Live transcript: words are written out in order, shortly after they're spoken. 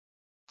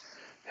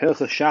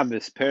Hilchas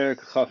Shabbos, Perek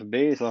Chaf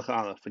Beis Halacha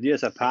Aleph. For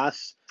dias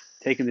hapas,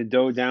 taking the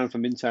dough down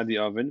from inside the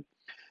oven.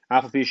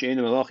 Afal Pi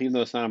She'enu Malacha, even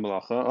though it's not a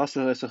malacha.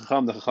 Also, the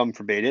Chacham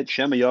forbade it.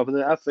 Shema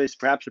Yavle Afes,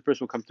 perhaps the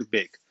person will come to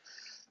bake.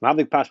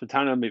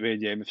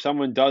 If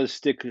someone does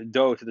stick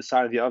dough to the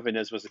side of the oven,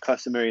 as was the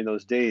customary in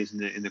those days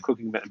in the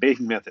cooking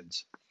baking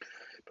methods,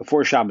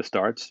 before Shabbos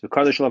starts, the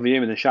Kaddish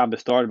Laviyim and the Shabbos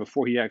started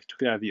before he actually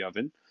took it out of the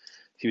oven.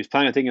 He was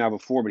planning on taking it out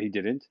before, but he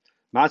didn't.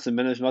 He's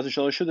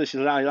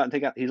allowed to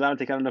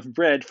take out enough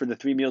bread for the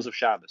 3 meals of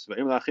Shabbos. But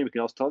he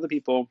can also tell the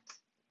people,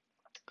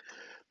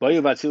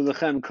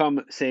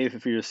 come save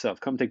it for yourself.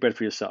 Come take bread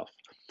for yourself.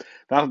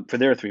 For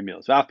their 3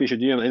 meals.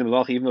 Even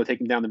though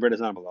taking down the bread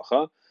is not a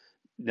malacha,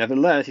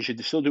 nevertheless, he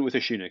should still do it with a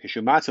shina.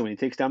 Because when he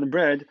takes down the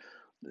bread,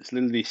 this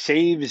literally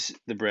saves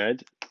the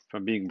bread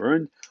from being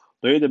burned.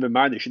 They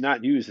should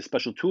not use a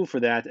special tool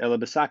for that.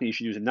 You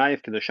should use a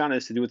knife to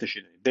do with the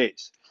shina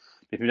base.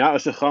 If you're not a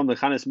chacham,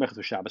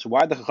 Shabbos.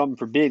 Why the chacham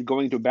forbid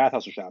going to a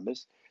bathhouse for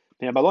Shabbos?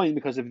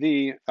 Because of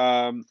the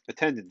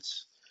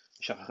attendance.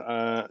 They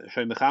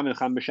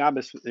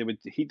would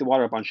heat the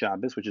water up on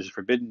Shabbos, which is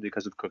forbidden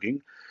because of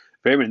cooking.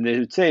 They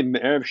would say,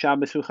 Erev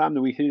Shabbos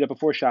we heat it up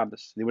before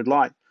Shabbos. They would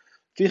lie.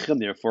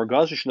 Therefore, the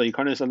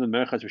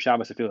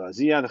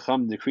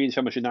Chum decreed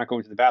someone should not go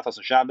into the bathhouse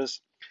on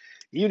Shabbos,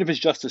 even if it's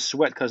just a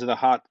sweat because of the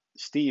hot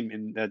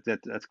steam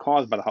that's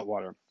caused by the hot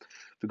water.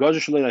 They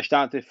also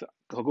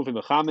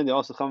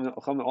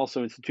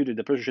instituted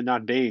the person should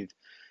not bathe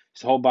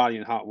his whole body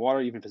in hot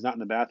water, even if it's not in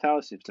the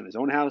bathhouse, if it's in his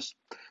own house.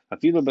 No,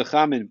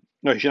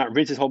 he should not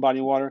rinse his whole body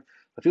in water.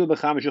 Even if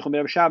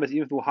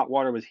the hot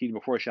water was heated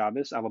before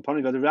Shabbos,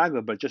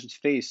 but just his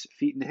face,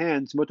 feet, and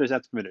hands,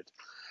 that's permitted.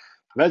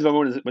 When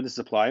does this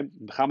apply?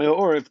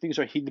 Or if things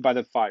are heated by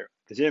the fire.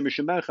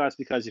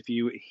 Because if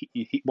you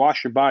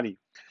wash your body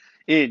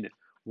in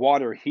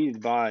water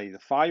heated by the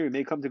fire, you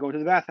may come to go into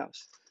the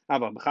bathhouse.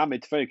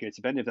 It's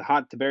depending if the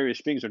hot Tiberias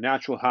springs are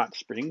natural hot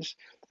springs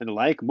and the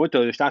like.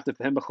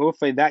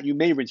 That you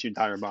may rinse your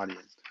entire body in.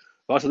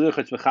 You're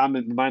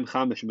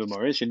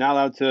not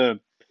allowed to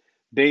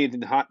bathe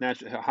in hot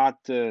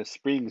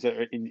springs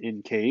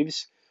in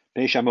caves.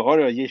 Since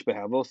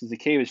the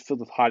cave is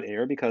filled with hot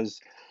air, because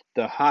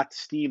the hot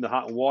steam, the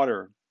hot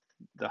water,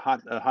 the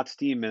hot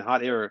steam and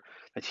hot air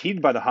that's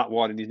heated by the hot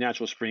water in these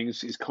natural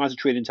springs is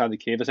concentrated inside the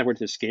cave. That's nowhere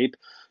to escape.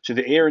 So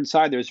the air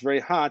inside there is very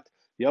hot.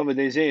 The other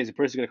day is a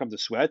person going to come to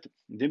sweat.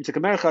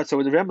 So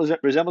it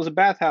resembles a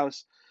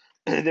bathhouse.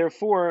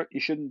 Therefore, you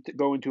shouldn't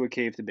go into a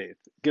cave to bathe.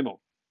 Gimel.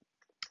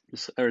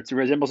 Or it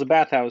resembles a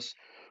bathhouse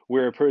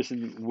where a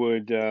person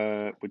would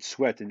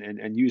sweat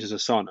and use as a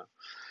sauna.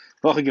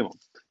 A person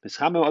is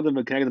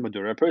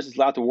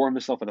allowed to warm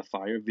himself at a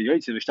fire,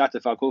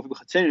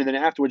 and then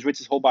afterwards rinse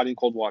his whole body in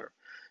cold water.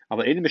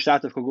 But you're not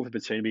allowed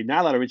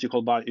to rinse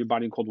your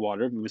body in cold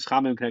water,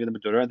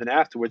 and then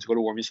afterwards go to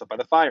warm yourself by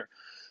the fire.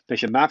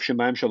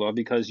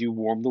 Because you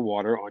warm the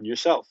water on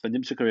yourself.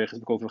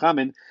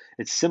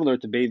 It's similar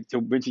to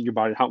rinsing your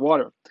body in hot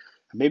water.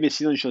 Maybe if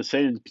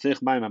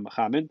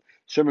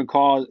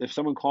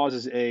someone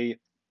causes a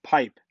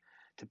pipe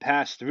to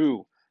pass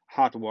through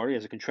hot water, he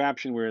has a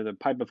contraption where the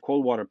pipe of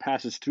cold water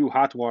passes through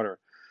hot water,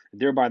 and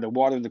thereby the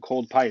water in the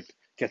cold pipe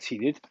gets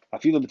heated.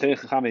 Even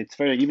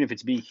if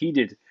it's being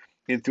heated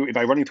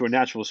by running through a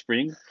natural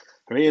spring.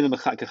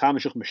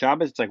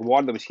 It's like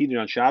water that was heated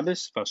on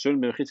Shabbos.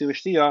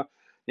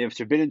 It's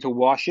forbidden to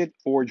wash it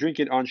or drink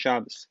it on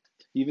Shabbos.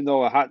 Even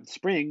though a hot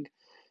spring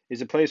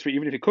is a place where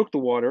even if you cook the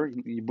water,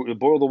 you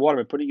boil the water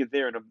by putting it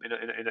there in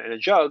a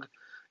jug,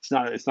 it's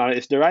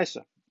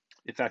deraisa.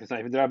 In fact, it's not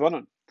even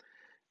derabanan.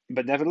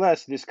 But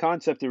nevertheless, this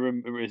concept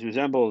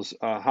resembles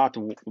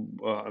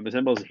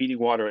resembles heating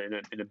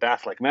water in a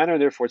bath-like manner.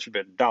 Therefore, it's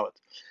forbidden. Dalit.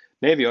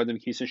 Maybe a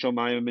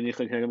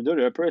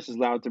person is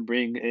allowed to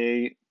bring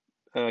a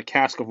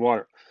cask of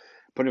water,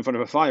 put it in front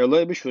of a fire,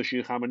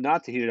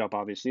 not to heat it up.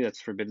 Obviously, that's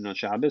forbidden on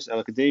Shabbos.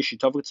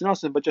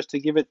 But just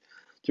to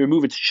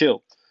remove its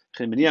chill.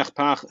 A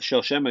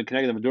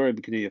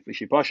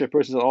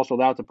person is also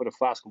allowed to put a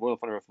flask of oil in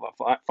front of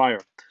a fire,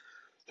 so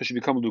it should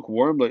become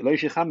lukewarm, but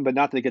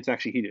not that it gets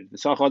actually heated.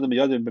 Even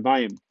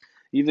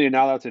though you're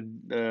not allowed to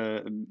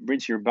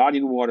rinse your body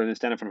in water and then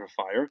stand in front of a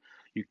fire,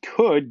 you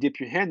could dip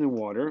your hand in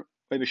water,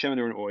 maybe shemen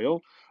or in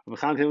oil,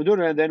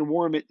 and then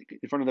warm it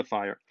in front of the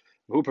fire.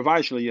 Who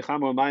provides provided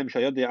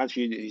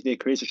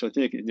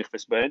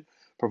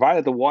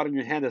the water in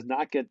your hand does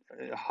not get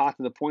hot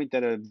to the point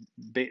that a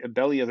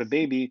belly of a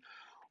baby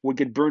would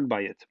get burned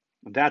by it.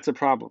 That's a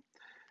problem.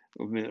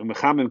 A person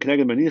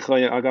beged.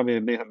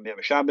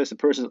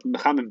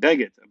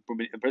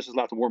 A person is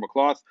allowed to warm a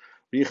cloth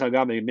and put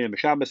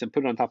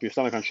it on top of your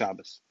stomach on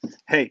Shabbos.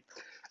 Hey,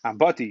 a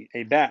bath in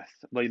a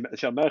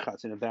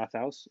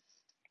bathhouse,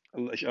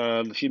 which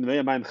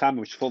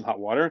is full of hot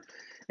water.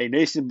 A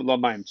nasim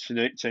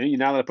you're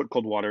not allowed to put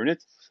cold water in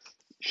it.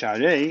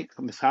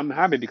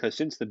 Because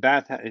since the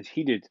bath is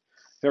heated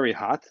very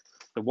hot,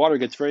 the water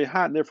gets very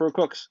hot and therefore it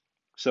cooks.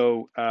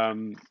 So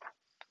the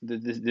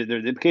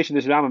implication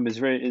of this Rambam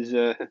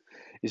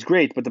is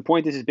great, but the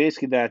point is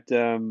basically that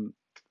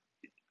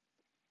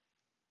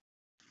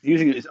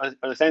Using it,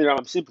 understanding the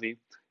Rambam simply,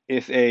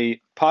 if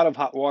a pot of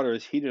hot water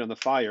is heated on the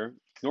fire,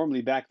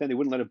 normally back then they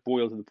wouldn't let it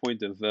boil to the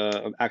point of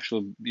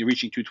actually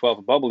reaching 212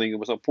 and bubbling. There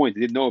was no point.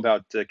 They didn't know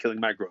about killing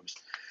microbes.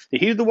 They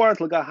heated the water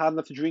until it got hot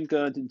enough to drink,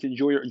 to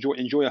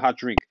enjoy a hot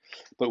drink.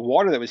 But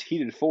water that was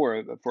heated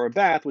for a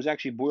bath was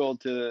actually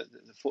boiled to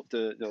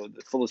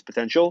the fullest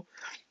potential,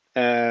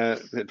 for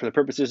the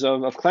purposes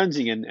of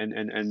cleansing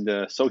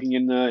and soaking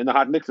in the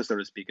hot mixer, so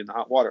to speak, in the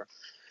hot water.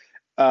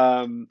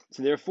 So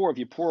therefore, if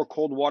you pour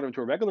cold water into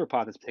a regular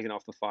pot that's taken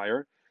off the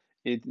fire,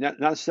 it not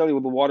necessarily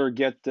will the water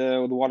get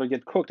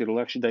cooked. It'll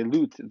actually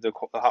dilute the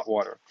hot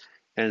water,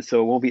 and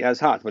so it won't be as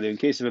hot. But in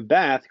case of a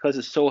bath, because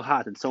it's so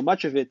hot and so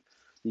much of it,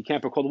 you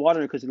can't put cold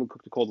water in because it'll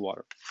cook the cold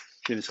water.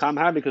 It's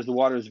chamhar because the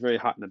water is very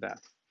hot in the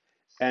bath,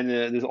 and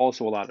there's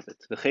also a lot of it.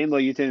 The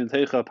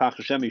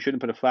you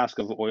shouldn't put a flask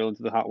of oil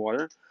into the hot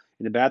water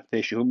in the bath.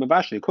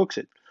 It cooks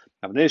it.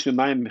 However,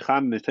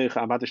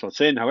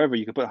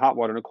 you can put hot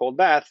water in a cold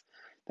bath.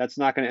 That's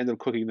not going to end up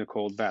cooking the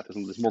cold bath.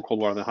 There's more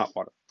cold water than hot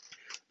water.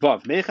 A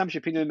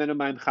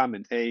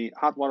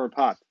hot water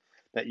pot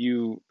that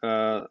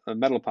a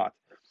metal pot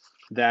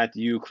that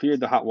you cleared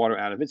the hot water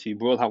out of it. So you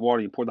boiled hot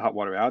water, you poured the hot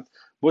water out.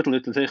 You're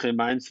allowed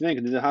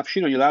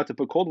to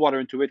put cold water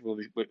into it,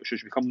 which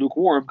should become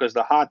lukewarm because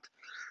the hot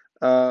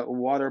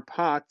water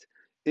pot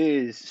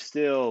is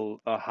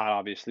still hot,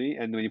 obviously.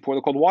 And when you pour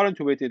the cold water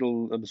into it,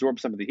 it'll absorb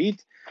some of the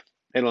heat.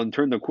 It'll in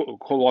turn the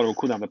cold water will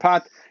cool down the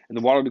pot, and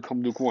the water will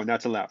become lukewarm.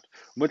 That's allowed.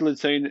 You're allowed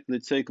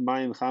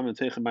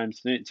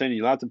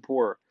to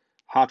pour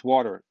hot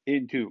water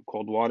into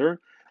cold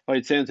water,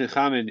 or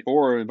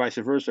vice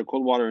versa,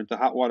 cold water into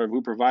hot water.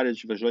 Who provided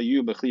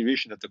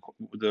that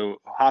the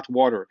hot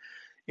water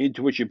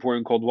into which you're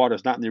pouring cold water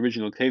is not in the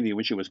original keli in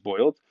which it was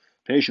boiled.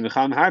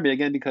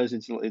 Again, because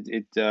it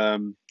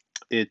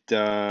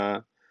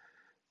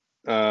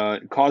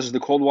causes the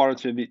cold water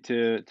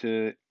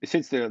to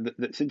since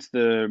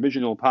the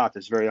original pot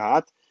is very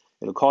hot,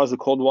 it'll cause the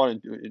cold water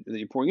that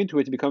you're pouring into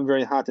it to become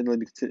very hot,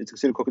 and it's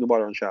considered cooking the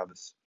water on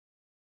Shabbos.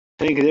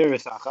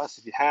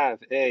 If you have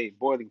a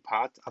boiling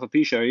pot,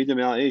 you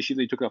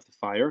took it off the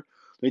fire,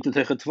 you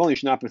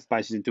should not put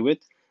spices into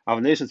it.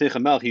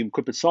 You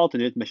could put salt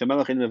in it, because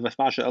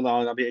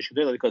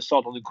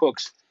salt only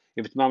cooks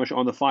if it's mamash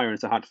on the fire and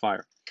it's a hot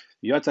fire.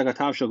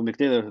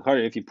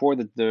 If you pour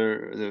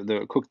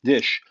the cooked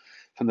dish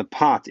from the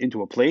pot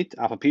into a plate,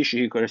 even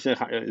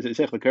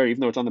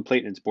though it's on the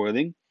plate and it's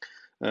boiling,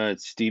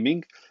 it's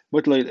steaming.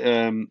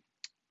 You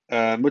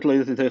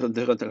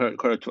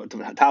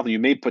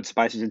may put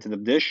spices into the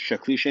dish,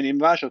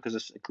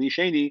 because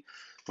klisheni,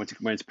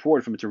 when it's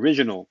poured from its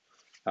original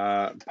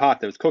pot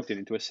that was cooked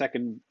into a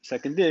second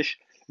dish,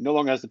 it no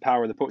longer has the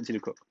power, the potency to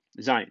cook.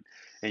 Zion.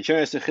 And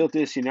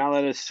chiltis, you're not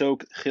allowed to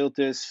soak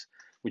chiltis,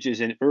 which is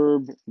an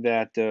herb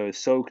that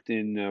soaked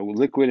in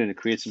liquid, and it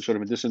creates some sort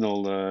of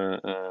medicinal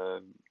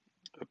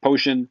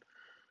potion,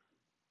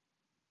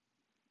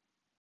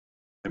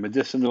 a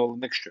medicinal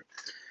mixture.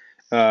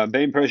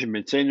 Bein Persian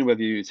Mitzaynu,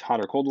 whether it's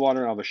hot or cold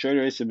water, you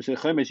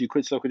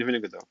could soak it in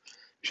vinegar though.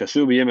 If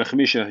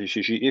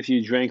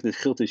you drank the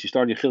chiltis, you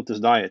started your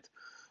chiltis diet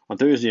on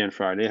Thursday and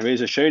Friday.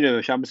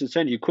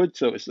 You could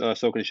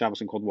soak in Shabbos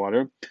in cold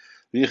water.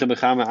 And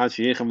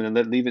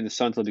then leave it in the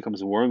sun until it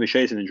becomes warm. And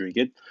drink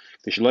it.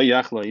 So you should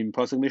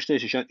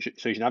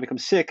not become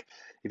sick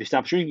if you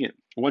stop drinking it.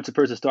 Once a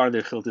person started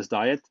their chiltis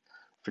diet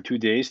for 2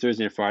 days,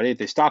 Thursday and Friday, if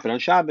they stop it on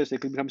Shabbos, they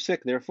could become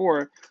sick.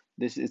 Therefore,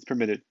 this is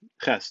permitted.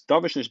 Ches.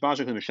 Something which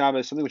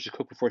is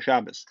cooked before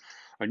Shabbos.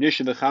 Or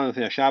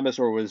Shabbos,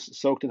 or was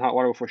soaked in hot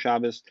water before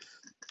Shabbos.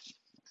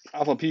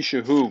 Even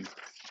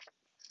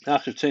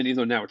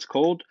though now it's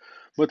cold,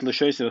 you're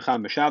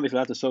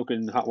allowed to soak it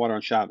in hot water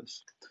on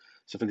Shabbos.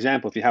 So, for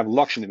example, if you have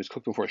lakshmi that was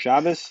cooked before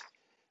Shabbos,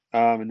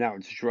 and now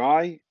it's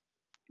dry,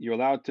 you're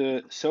allowed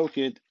to soak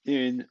it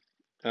in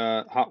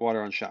hot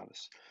water on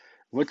Shabbos.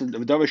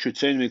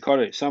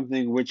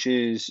 Something which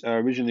is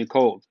originally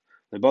cold.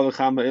 The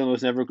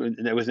was never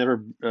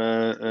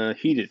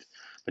heated.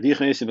 But you're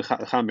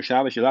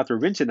allowed to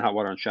rinse it in hot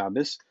water on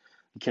Shabbos.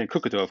 You can't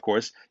cook it though, of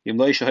course.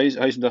 Unless the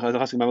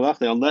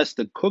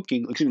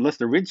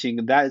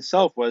rinsing, that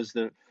itself was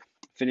the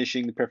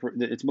finishing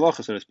its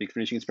malacha, so to speak,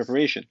 finishing its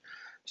preparation.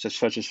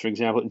 Such as, for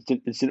example,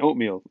 instant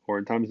oatmeal, or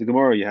in times of the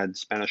Gemara, you had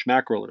Spanish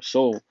mackerel or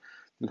sole,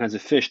 the kinds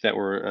of fish that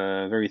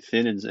were very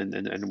thin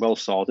and well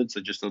salted.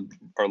 So just a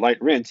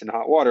light rinse in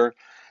hot water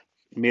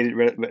made it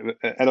readily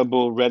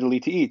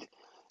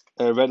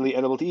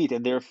edible to eat,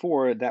 and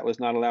therefore that was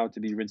not allowed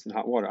to be rinsed in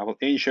hot water.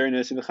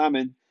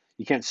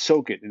 You can't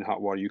soak it in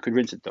hot water. You could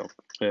rinse it though.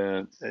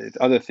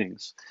 Other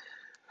things.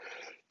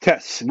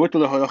 Tests. You're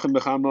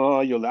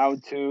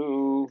allowed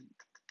to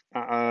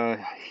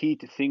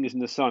heat things in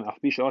the sun.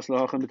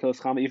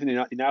 Even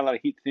you're not allowed to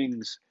heat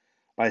things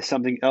by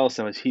something else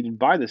that was heated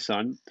by the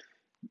sun.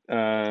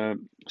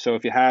 So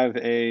if you have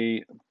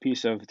a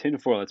piece of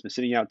tinfoil that's been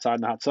sitting outside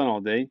in the hot sun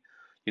all day,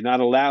 you're not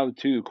allowed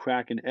to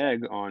crack an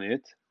egg on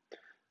it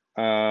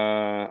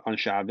on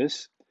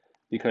Shabbos,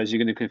 because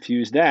you're going to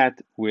confuse that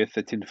with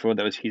the tinfoil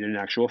that was heated in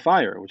actual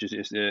fire, which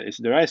is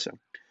deraisa.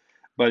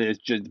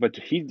 but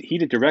to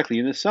heat it directly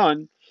in the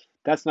sun,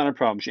 that's not a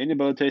problem. You're not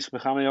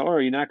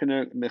going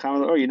to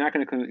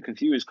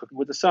confuse cooking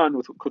with the sun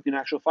with cooking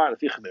actual fire.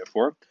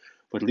 Therefore,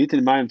 but you're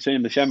allowed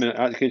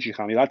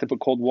to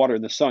put cold water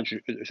in the sun so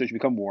it should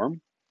become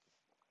warm.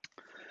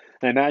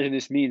 And I imagine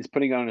this means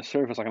putting it on a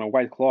surface like on a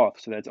white cloth,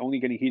 so that it's only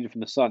getting heated from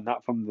the sun,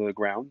 not from the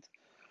ground.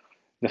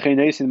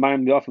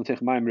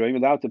 You're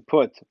allowed to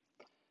put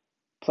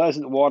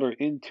pleasant water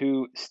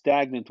into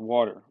stagnant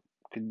water.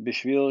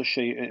 It's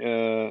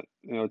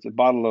a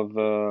bottle of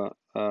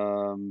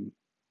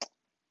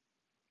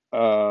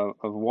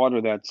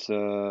water that's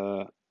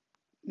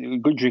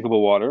good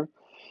drinkable water,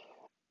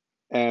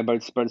 but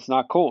it's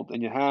not cold,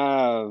 and you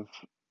have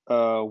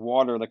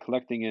water like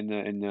collecting in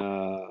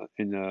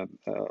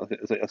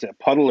let's say a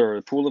puddle or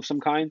a pool of some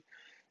kind,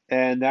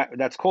 and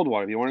that's cold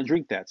water. You want to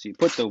drink that, so you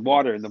put the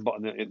water in the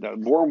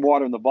warm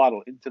water in the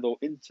bottle into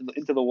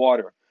the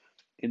water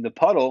in the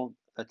puddle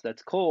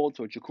that's cold,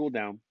 so it should cool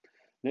down.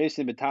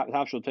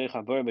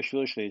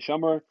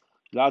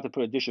 Allowed to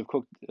put a dish of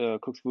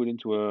cooked food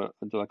into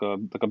like a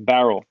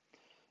barrel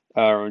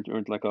or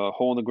into like a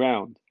hole in the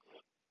ground.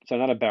 So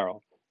not a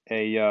barrel,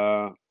 like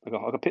a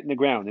pit in the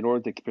ground, in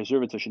order to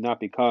preserve it, so it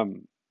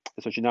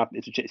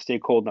should stay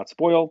cold, not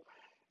spoil.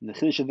 And the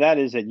finish of that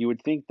is that you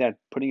would think that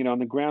putting it on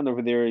the ground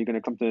over there, you're going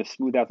to come to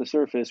smooth out the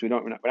surface. We're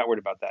not worried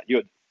about that.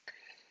 Yud.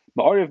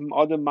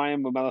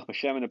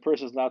 And a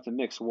person is allowed to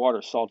mix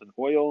water, salt, and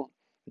oil.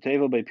 The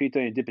table by pita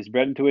and dip his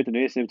bread into it, and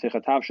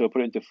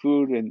put it into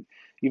food. And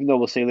even though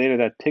we'll say later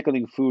that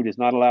pickling food is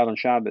not allowed on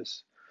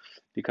Shabbos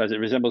because it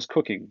resembles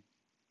cooking,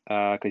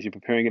 because you're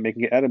preparing it,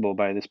 making it edible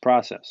by this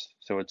process.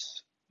 So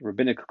it's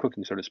rabbinic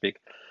cooking, so to speak.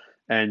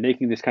 And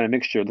making this kind of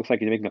mixture, it looks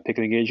like you're making a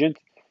pickling agent.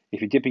 If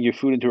you're dipping your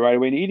food into it right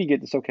away and eating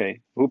it, it's okay.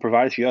 Who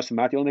provides you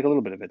you'll make a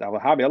little bit of it.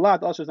 A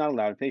lot also is not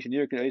allowed. Looks like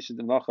you're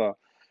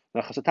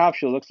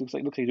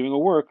doing a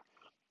work,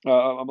 a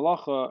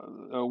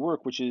malacha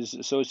work which is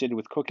associated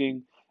with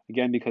cooking,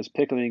 again because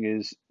pickling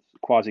is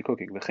quasi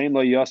cooking. You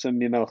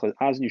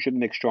shouldn't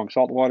make strong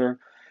salt water,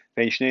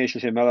 which is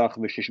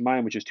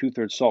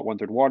 2/3 salt,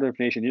 1/3 water,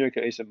 because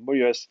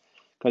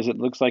it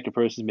looks like a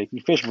person is making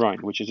fish brine,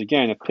 which is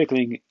again a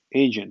pickling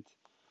agent.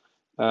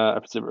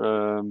 It's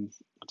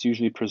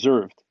usually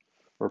preserved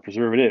or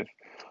preservative.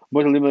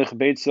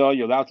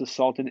 You're allowed to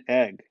salt an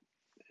egg,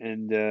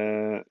 and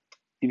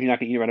even you're not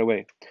going to eat it right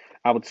away.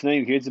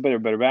 Here's a better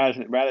radish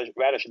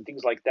and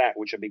things like that,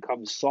 which have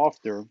become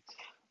softer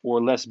or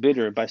less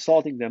bitter. By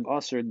salting them,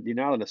 you're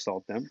not allowed to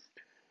salt them.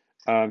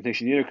 Again,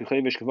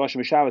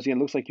 it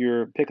looks like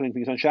you're pickling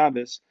things on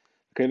Shabbos.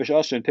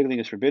 And pickling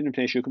is forbidden.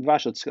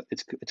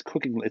 It's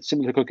cooking. It's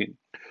similar to cooking.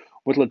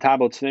 You could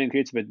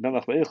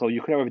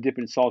however dip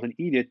it in salt and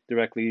eat it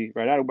directly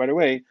right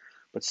away,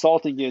 but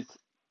salting it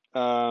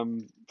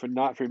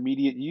not for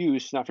immediate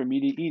use, not for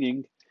immediate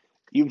eating,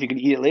 even if you can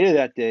eat it later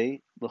that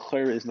day, the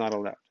chayr is not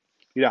allowed.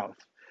 You're allowed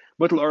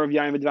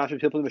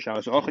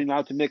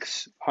to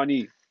mix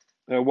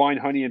wine,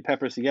 honey, and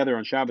peppers together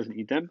on Shabbos and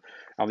eat them.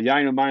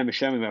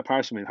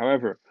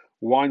 However,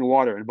 wine,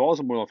 water, and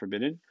balsam oil are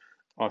forbidden.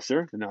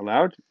 They're not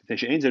allowed.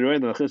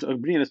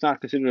 It's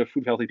not considered a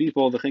food for healthy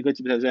people.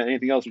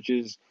 Anything else which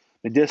is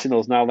medicinal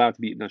is not allowed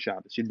to be eaten on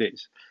Shabbos. Yud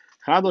beis.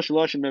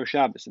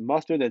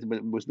 Mustard that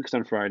was mixed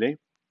on Friday.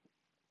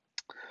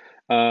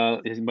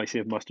 You might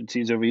say mustard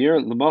seeds over here.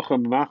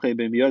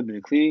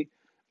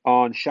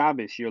 On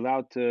Shabbos, you're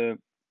allowed to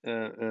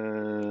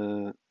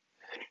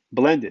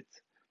blend it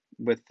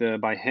with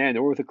by hand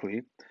or with a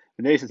kli,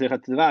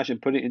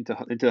 and put it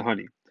into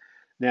honey.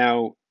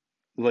 Now,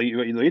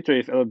 you're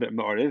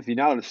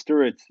not allowed to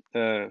stir it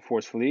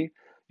forcefully.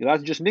 You're allowed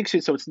to just mix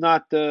it so it's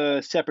not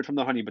separate from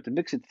the honey, but to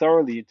mix it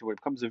thoroughly into it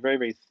becomes a very,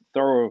 very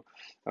thorough,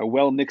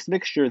 well mixed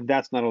mixture.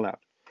 That's not allowed.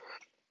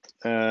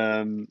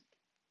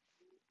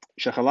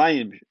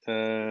 Shachalayim,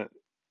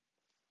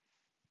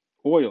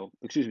 oil.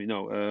 Excuse me,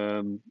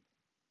 no.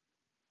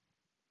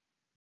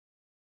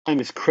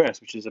 Is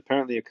cress, which is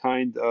apparently a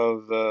kind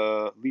of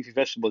leafy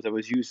vegetables that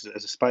was used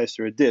as a spice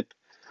or a dip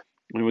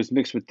when it was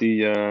mixed with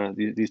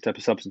these type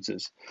of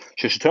substances.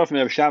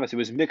 Shabbos, it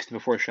was mixed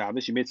before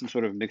Shabbos. You made some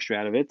sort of mixture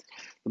out of it.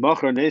 The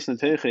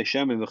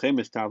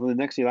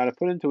next you're allowed to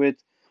put into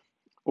it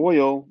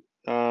oil,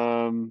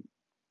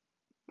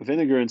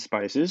 vinegar, and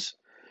spices.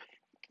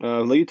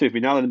 Later, if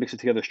you're not allowed to mix it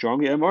together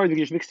strongly, or you can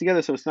just mix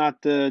together so it's not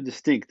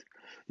distinct.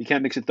 You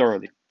can't mix it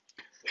thoroughly.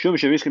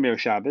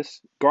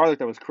 Garlic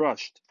that was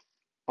crushed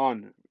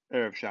on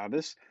Erev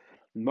Shabbos.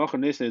 You're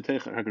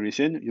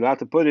allowed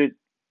to put it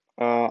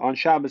on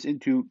Shabbos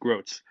into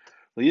groats.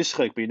 But you're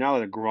not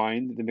allowed to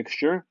grind the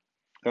mixture.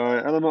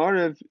 You're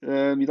allowed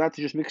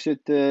to just mix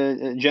it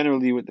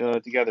generally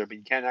together, but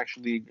you can't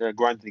actually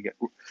grind it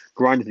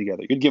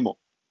together. Good Gimel.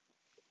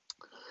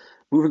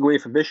 Moving away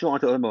from Bishul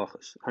onto other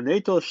malachas.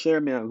 Haneto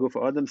sher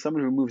me'agufa adam,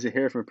 someone who removes a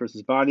hair from a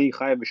person's body,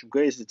 chayav mishum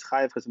grace, it's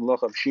chayav chas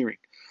malacha of shearing.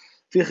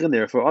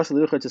 Therefore, also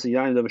liuchat is a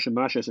yain of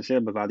shemash as a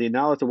sher bavadi.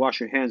 Now to wash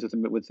your hands with a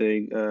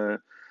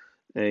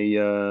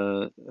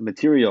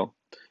material,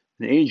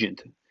 an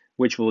agent,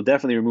 which will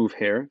definitely remove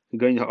hair.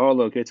 Going to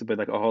ha'ala, okay, it's a bit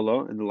like a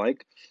ha'ala and the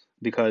like,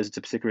 because it's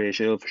a psik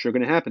ratio for sure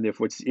going to happen.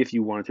 Therefore, it's if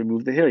you want to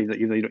remove the hair,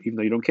 even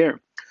though you don't care.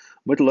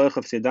 You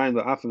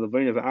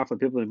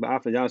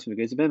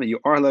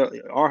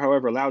are,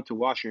 however, allowed to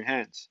wash your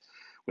hands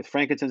with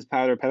frankincense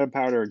powder, pepper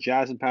powder, or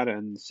jasmine powder,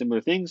 and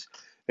similar things.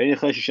 You're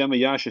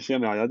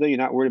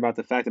not worried about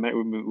the fact that it might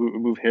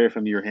remove hair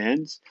from your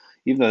hands,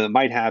 even though it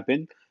might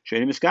happen.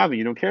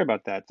 You don't care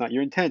about that. It's not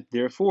your intent.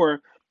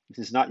 Therefore, if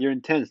it's not your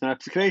intent, it's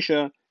not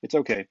psik, it's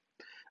okay.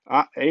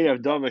 What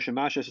if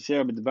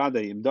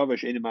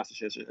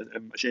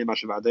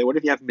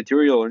you have a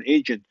material or an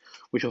agent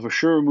which will for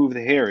sure remove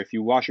the hair if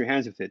you wash your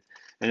hands with it,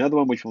 and another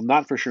one which will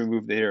not for sure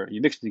remove the hair?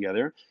 You mix it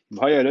together.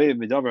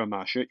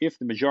 If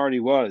the majority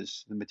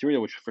was the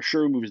material which for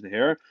sure removes the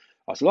hair,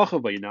 but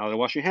you're now allowed to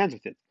wash your hands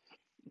with it.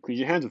 Clean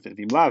your hands with it.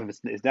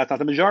 If that's not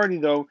the majority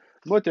though,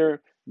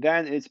 mutter,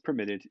 then it's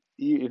permitted.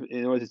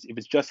 If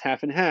it's just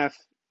half and half,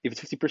 if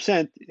it's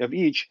 50% of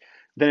each,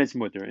 then it's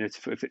mutter. And it's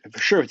for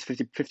sure, if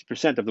it's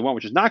 50% of the one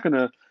which is not going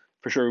to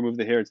for sure remove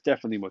the hair, it's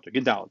definitely mutter.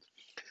 Gedalt.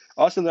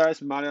 Also,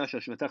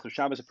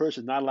 Shabbos, a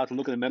person is not allowed to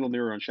look in the metal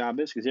mirror on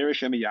Shabbos because we're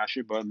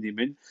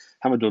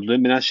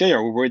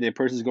worried that a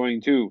person is going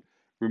to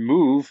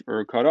remove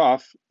or cut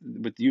off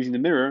with using the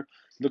mirror.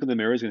 Look in the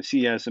mirror, he's going to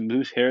see he has some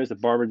loose hairs. The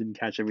barber didn't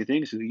catch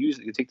everything, so you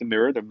take the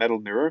mirror, the metal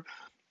mirror,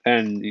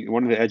 and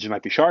one of the edges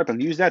might be sharp, and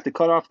use that to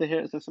cut off the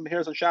hairs, some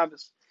hairs on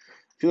Shabbos.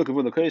 If you look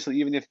at the case,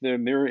 even if the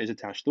mirror is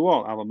attached to the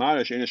wall,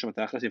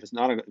 if it's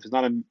not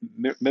a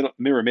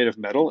mirror made of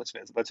metal, let's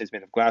say it's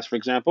made of glass, for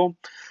example,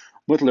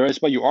 but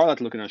you are allowed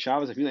to look at on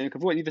Shabbos if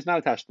it's not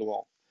attached to the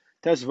wall.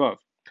 Tesvav.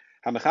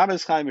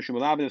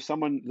 If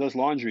someone does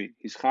laundry,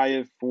 he's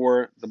chayiv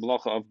for the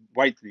malacha of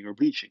whitening or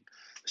bleaching.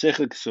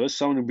 Someone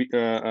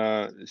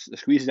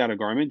squeezes out a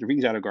garment,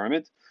 wrings out a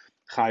garment,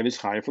 chayiv is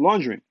chayiv for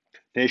laundering.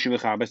 That's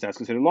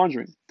considered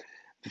laundering.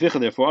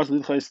 Therefore, a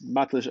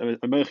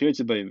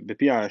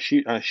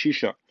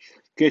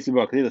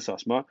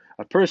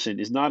person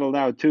is not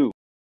allowed to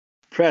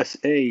press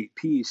a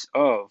piece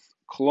of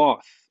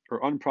cloth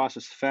or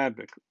unprocessed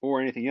fabric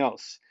or anything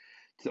else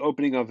to the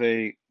opening of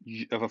a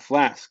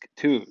flask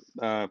to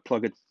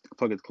plug it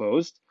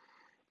closed.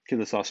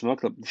 Because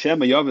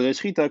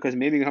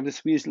maybe you have to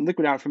squeeze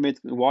liquid out from it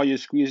while you're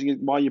squeezing it,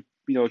 while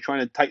you're trying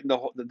to tighten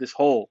this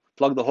hole,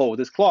 plug the hole with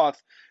this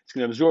cloth. It's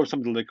going to absorb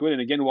some of the liquid,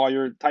 and again, while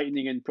you're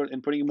tightening and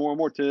putting more and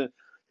more to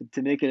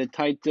make it a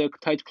tight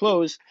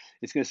close,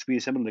 it's going to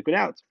squeeze some of the liquid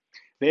out.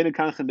 You're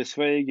not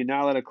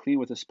allowed to clean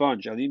with a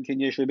sponge. Unless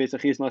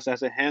it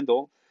has a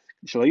handle.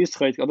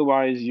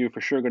 Otherwise, you're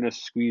for sure going to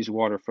squeeze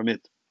water from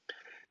it.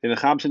 You're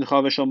not allowed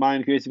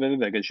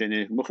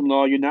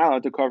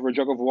to cover a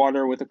jug of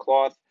water with a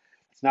cloth.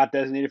 It's not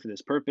designated for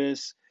this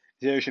purpose.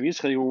 Where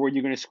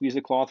you're going to squeeze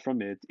the cloth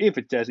from it. If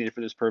it's designated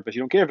for this purpose,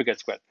 you don't care if it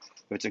gets wet.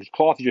 If it's a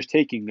cloth you're just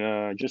taking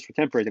just for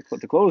temporary to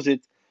close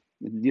it,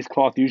 this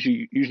cloth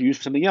usually used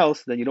for something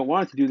else, then you don't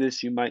want it to do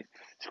this, you might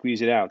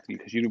squeeze it out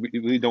because you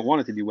really don't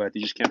want it to be wet.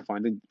 You just can't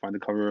find the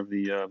cover of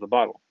the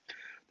bottle.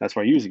 That's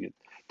why you're using it.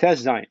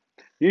 Test Zayin.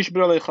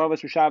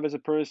 Shabbos, a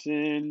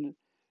person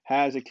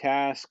has a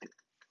cask,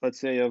 let's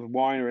say, of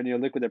wine or any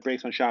other liquid that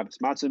breaks on Shabbos.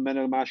 He's allowed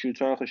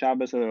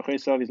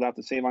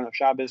to save on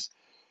Shabbos,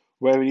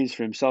 whatever he needs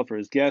for himself or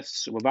his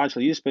guests. As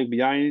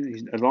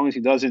long as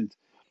he doesn't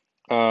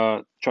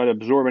try to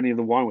absorb any of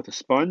the wine with a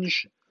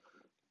sponge,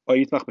 or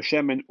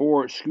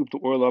scoop the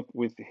oil up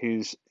with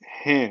his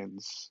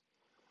hands.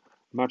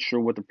 I'm not sure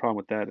what the problem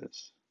with that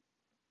is.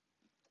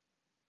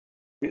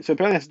 So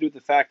apparently it has to do with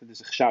the fact that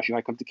there's a chashash. You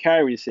might come to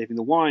carry when you're saving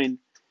the wine,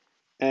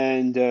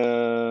 and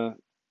all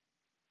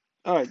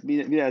right,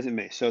 be that as it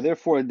may. So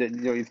therefore,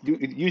 if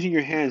using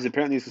your hands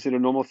apparently is considered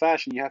a normal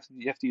fashion, you have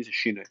to use a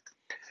shinoi.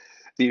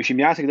 If you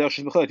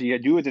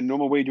do it the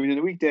normal way during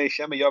the weekday,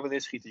 you're going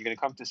to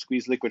come to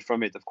squeeze liquid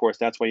from it. Of course,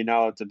 that's why you're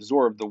not allowed to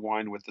absorb the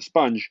wine with the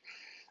sponge.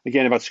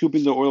 Again, about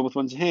scooping the oil with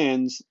one's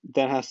hands,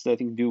 that has to, I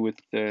think, do with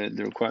the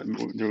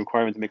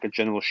requirement to make a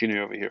general shinoi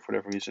over here for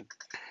whatever reason.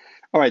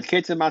 All right, how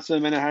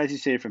does he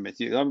say from it?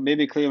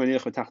 Maybe you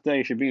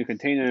should bring a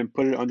container and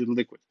put it under the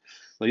liquid.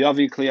 But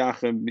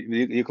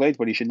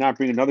he should not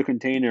bring another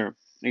container.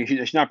 He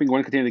should not bring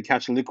one container to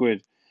catch the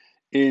liquid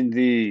in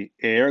the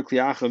air,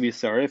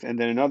 and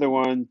then another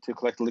one to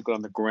collect the liquid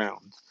on the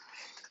ground.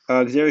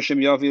 We're worried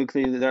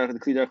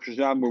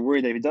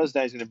that if he does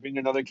that, he's going to bring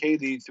another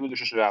keli through the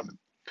shusharabim.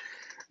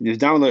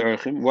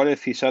 What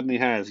if he suddenly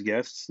has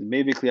guests?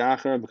 Maybe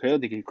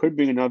he could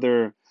bring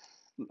another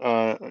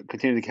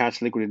container to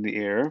catch liquid in the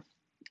air,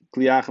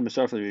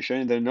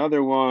 and then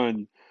another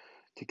one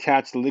to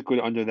catch the liquid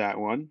under that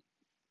one.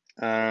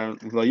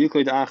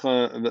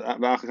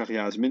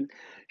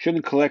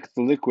 Shouldn't collect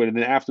the liquid and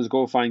then afterwards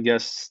go find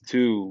guests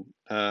to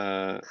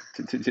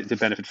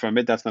benefit from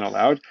it. That's not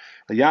allowed.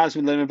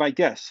 Yasmin let him invite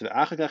guests. Then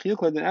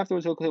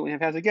afterwards, when he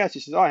has a guest, he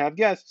says, "Oh, I have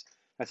guests."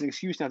 That's an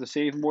excuse now to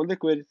save more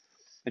liquid,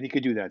 and he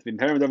could do that.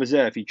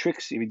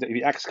 If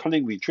he acts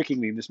cunningly,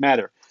 trickingly in this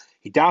matter,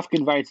 he dafka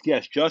invites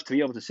guests just to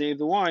be able to save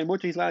the wine.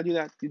 He's allowed to do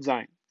that.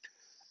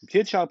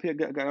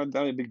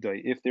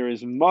 If there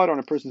is mud on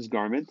a person's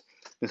garment,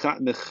 he's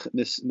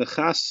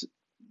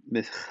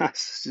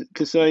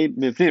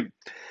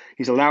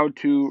allowed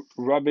to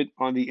rub it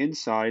on the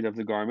inside of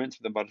the garment so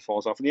the mud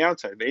falls off on the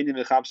outside.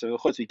 So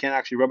he can't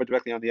actually rub it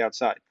directly on the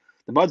outside.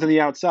 The mud's on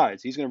the outside,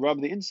 so he's going to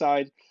rub the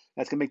inside.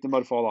 That's going to make the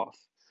mud fall off.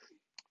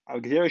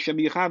 Because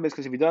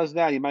if he does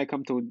that, he might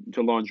come to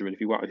launder it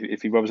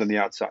if he rubs on the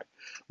outside.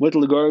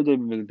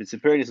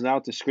 He's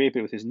allowed to scrape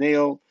it with his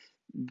nail.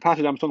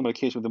 Possibly, I'm talking about a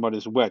case where the mud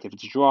is wet. If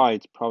it's dry,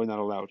 it's probably not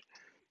allowed.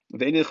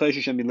 We're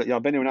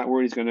not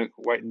worried he's going to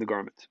whiten the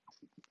garment.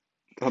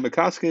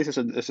 Hamakaskes is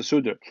a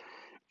sudar.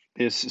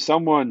 If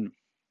someone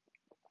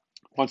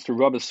wants to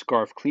rub a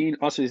scarf clean,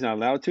 also he's not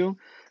allowed to,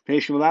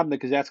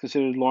 because that's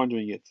considered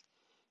laundering it.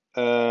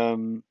 But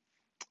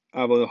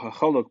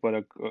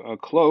a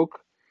cloak,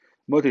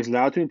 Motor is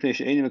allowed to.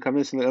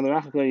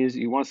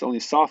 He wants to only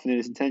soften it.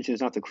 His intention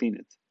is not to clean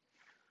it.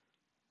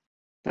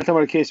 We're not talking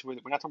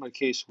about a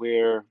case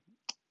where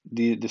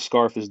the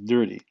scarf is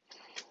dirty.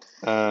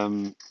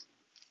 The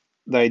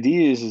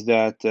idea is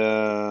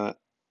that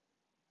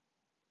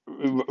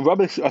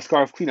rubbing a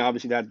scarf clean,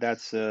 obviously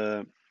that's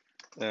a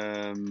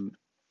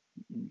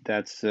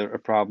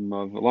problem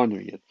of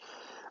laundering it.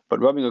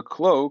 But rubbing a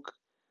cloak,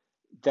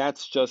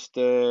 that's just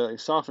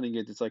softening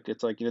it. It's like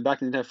back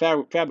then didn't have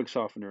fabric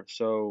softener,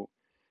 so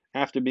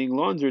after being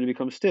laundered it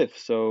becomes stiff.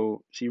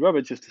 So you rub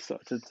it just to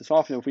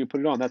soften it before you put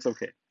it on. That's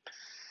okay.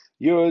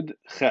 Yud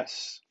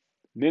Ches.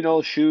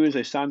 Minol shoes,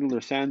 a sandal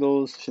or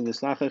sandals,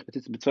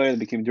 that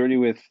became dirty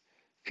with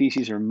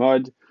feces or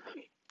mud.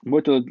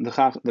 Mutal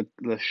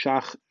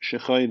l'shach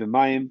shechoy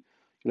v'mayim.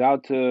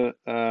 Allowed to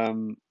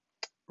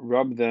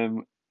rub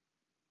them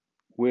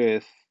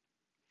with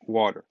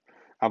water.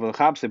 But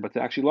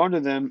to actually launder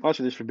them,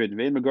 also this is forbidden.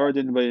 Not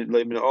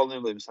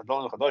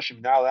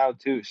allowed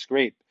to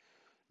scrape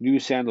new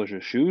sandals or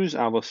shoes.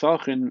 But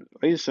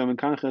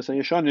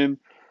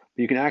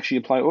you can actually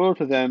apply oil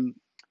to them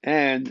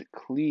and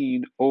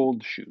clean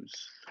old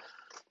shoes.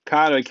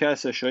 A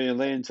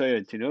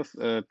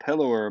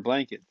pillow or a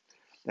blanket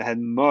that had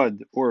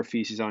mud or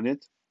feces on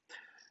it.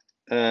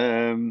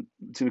 You're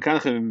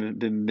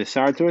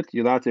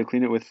allowed to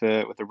clean it with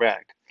a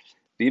rag.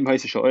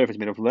 If it's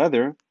made of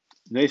leather,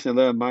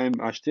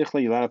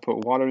 you're allowed to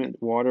put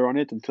water on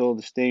it until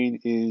the stain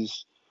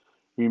is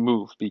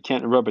removed. But you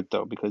can't rub it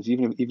though, because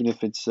even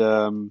if it's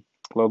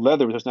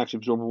leather, it doesn't actually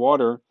absorb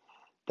water.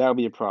 That would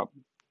be a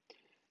problem.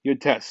 Your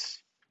tests.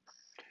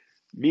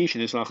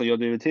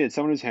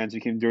 Someone whose hands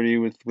became dirty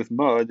with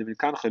mud. You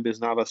can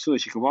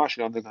wash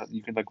it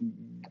you can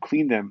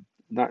clean them,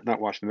 not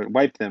wash them, but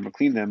wipe them or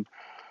clean them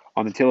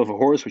on the tail of a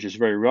horse, which is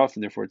very rough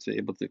and therefore it's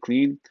able to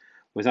clean. It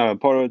was not a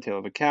poro, tail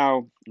of a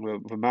cow,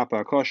 with a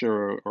mapa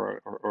kosher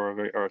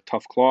or a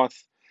tough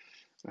cloth.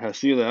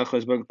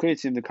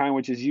 The kind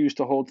which is used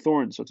to hold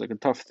thorns, so it's like a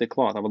tough, thick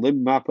cloth.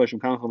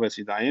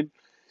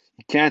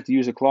 You can't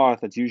use a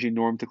cloth that's usually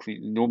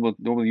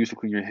normally used to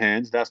clean your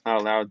hands. That's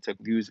not allowed to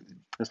be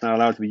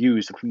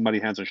used to clean muddy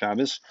hands on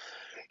Shabbos.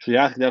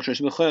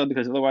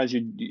 Because otherwise,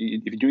 if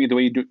you're doing it the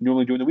way you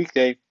normally do in the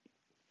weekday,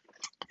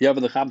 you have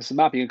the Shabbos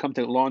map. You can come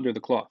to launder the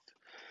cloth.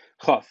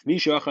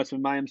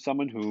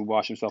 Someone who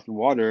washes himself in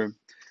water,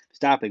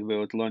 stopping,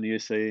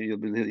 he's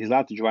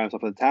allowed to dry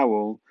himself with a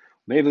towel.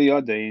 Maybe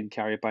and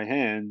carry it by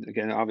hand.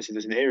 Again, obviously,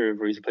 there's an area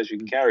where he's a place you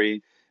can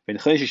carry. We're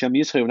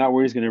not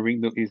worried he's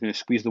going to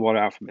squeeze the water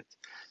out from it.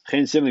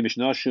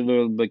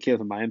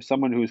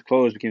 Someone whose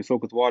clothes became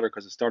soaked with water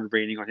because it started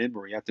raining on him,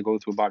 or he had to go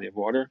to a body of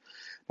water.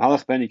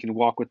 He can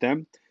walk with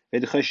them.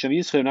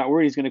 Not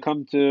worried he's going to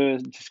come to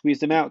squeeze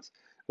them out.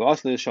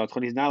 He's not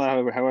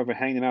allowed, however,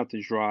 hang them out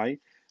to dry.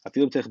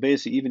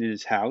 Even in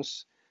his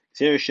house.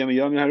 Maybe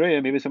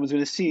someone's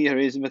going to see the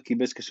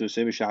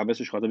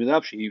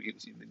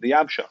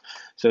Yabsha.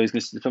 So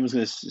someone's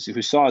going to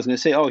who saw is going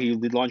to say, "Oh, he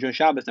did laundry on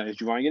Shabbos. Now he's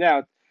drying it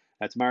out."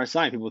 That's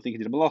Marasayin. People think he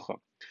did a malacha.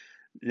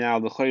 Now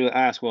the Chayil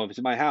asks, "Well, if it's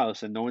in my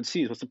house and no one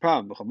sees, what's the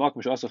problem?" Anytime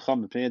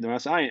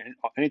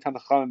the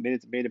Chacham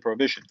made a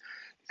prohibition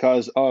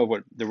because of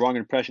what the wrong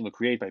impression will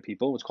create by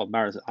people, what's called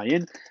Maras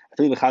Ayin.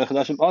 They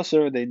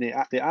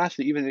ask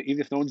that even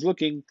if no one's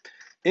looking,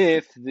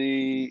 if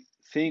the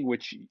thing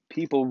which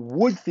people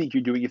would think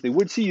you're doing, if they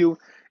would see you,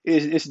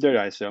 is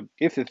deraisa.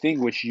 If the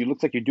thing which you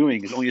look like you're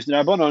doing is only a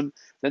rabbanon,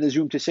 then there's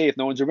room to say if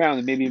no one's around,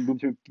 and maybe room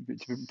to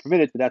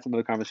permit it, but that's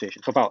another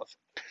conversation. Chapalef.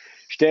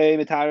 You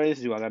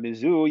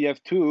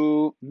have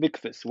two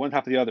mikvahs, one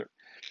top of the other.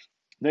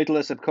 You're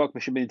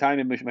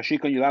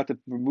allowed to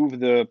remove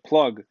the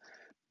plug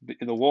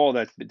in the wall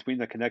that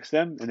connects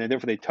them, and then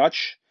therefore they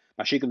touch.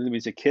 Mashikon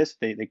means a kiss.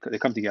 They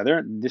come together.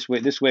 And this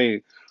way,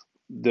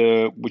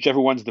 whichever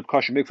one's the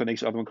kosher mikvah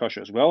makes the other one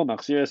kosher as well. Then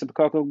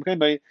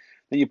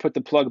you put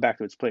the plug back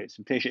to its place.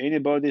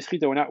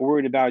 We're not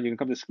worried about you can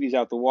come to squeeze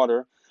out the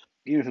water,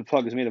 even if the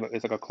plug is made of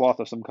it's like a cloth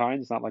of some kind.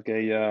 It's not like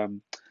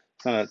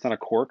it's not a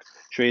cork.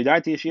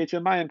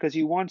 Because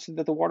he wants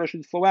that the water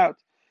should flow out.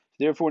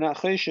 Therefore, not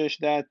chayshish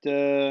that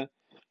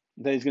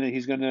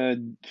he's gonna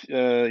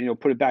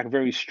put it back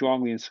very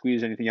strongly and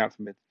squeeze anything out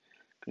from it.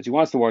 because he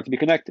wants the water to be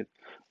connected.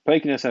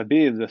 Paikinas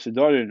Habib, the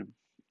Sidorin,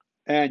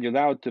 and you're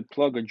allowed to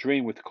plug a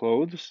drain with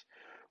clothes,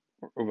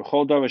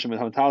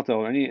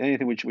 or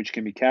anything which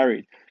can be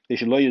carried. They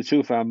should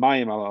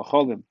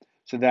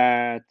so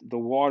that the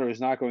water is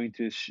not going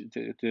to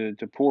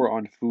pour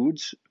on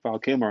foods, or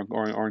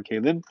on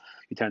kalim,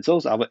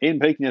 utensils.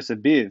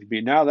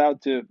 You're now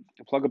allowed to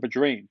plug up a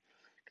drain.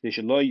 The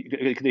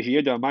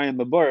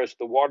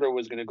water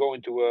was going to go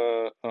into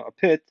a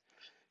pit.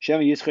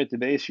 We're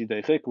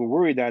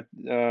worried that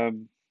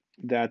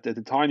that at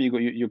the time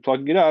you're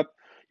plugging it up,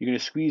 you're going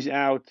to squeeze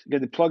out.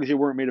 Again, the plugs here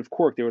weren't made of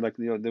cork; they were like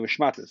they were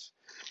shmatas.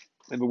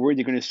 And we're worried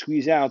you're going to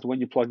squeeze out when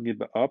you're plugging it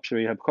up. So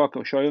you have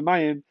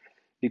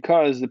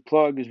because the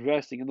plug is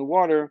resting in the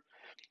water,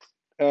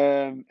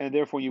 and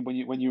therefore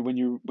when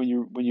you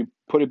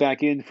put it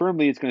back in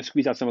firmly, it's going to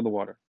squeeze out some of the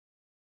water.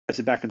 Press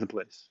it back into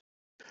place.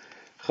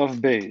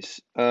 Chav Beis.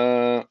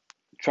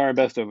 Try our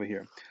best over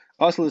here.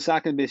 It's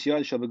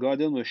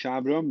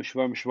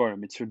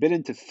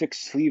forbidden to fix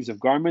sleeves of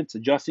garments,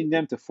 adjusting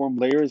them to form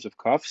layers of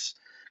cuffs.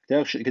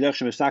 As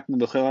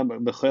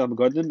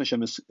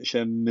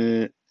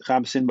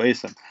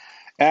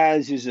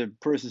is a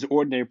person's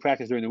ordinary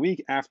practice during the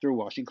week after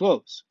washing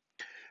clothes.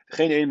 A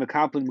person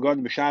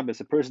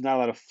is not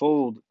allowed to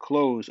fold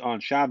clothes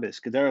on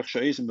Shabbos. In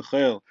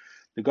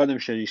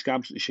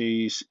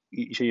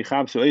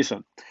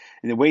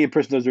the way a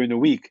person does during the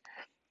week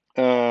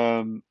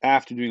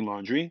after doing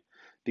laundry,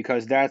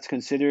 because that's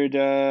considered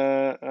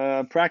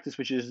a practice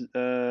which is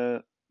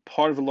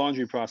part of the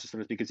laundry process, so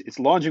to speak. It's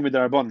laundering with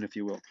darabanan, if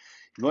you will.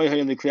 Or if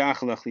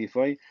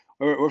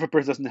a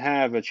person doesn't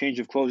have a change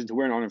of clothing to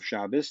wear on of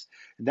Shabbos,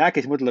 in that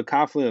case, he's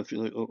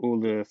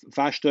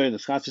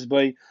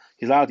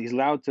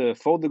allowed to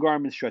fold the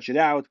garment, stretch it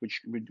out,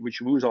 which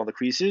removes all the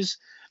creases,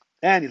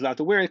 and he's allowed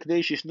to wear it. So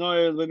he should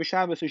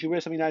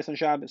wear something nice on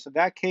Shabbos. In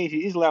that case,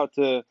 he is allowed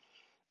to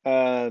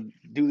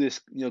do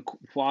this,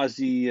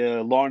 quasi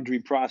laundry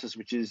process,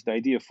 which is the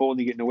idea of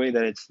folding it in a way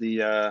that it's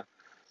the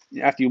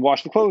after you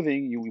wash the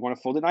clothing, you want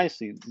to fold it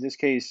nicely. In this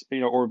case,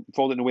 or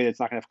fold it in a way that's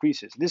not going to have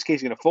creases. In this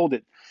case, you're going to fold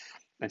it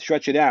and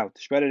stretch it out,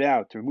 spread it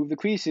out to remove the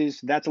creases.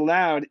 That's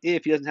allowed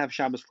if he doesn't have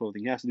Shabbos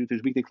clothing. He has to do it to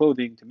his weekday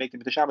clothing to make them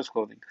into Shabbos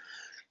clothing.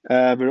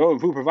 But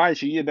who provides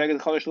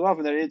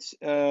that it's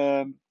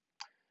the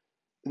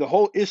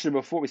whole issue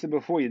before we said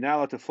before, you're not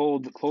allowed to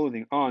fold the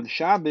clothing on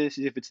Shabbos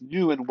if it's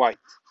new and white.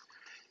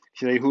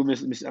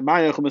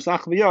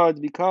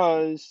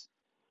 Because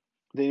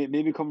they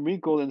may become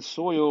wrinkled and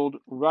soiled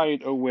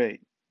right away.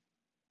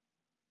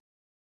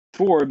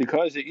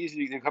 Because they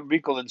easily become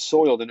wrinkled and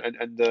soiled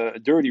and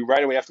dirty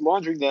right away after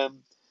laundering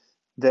them,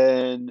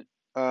 then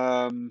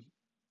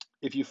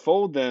if you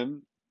fold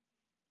them,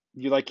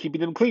 you like keeping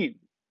them clean.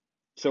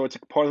 So it's a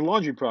part of the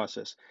laundry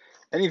process.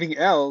 Anything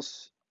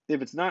else,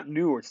 if it's not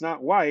new or it's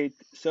not white,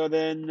 so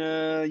then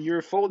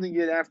you're folding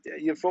it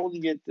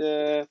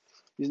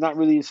is not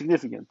really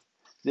significant.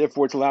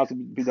 Therefore, it's allowed to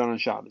be done on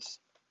Shabbos.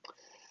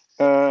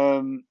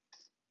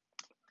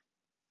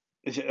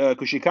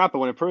 Kushikapa,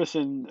 when a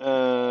person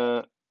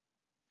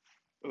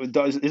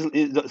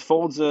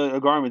folds a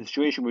garment, a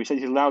situation where he says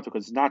he's allowed to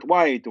because it's not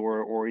white,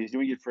 or he's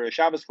doing it for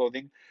Shabbos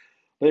clothing,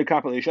 there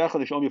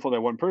should only fold by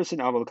one person.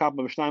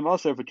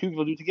 Also, if two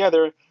people do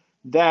together,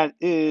 that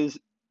is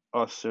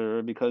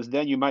usher, because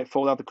then you might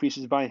fold out the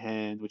creases by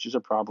hand, which is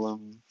a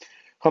problem.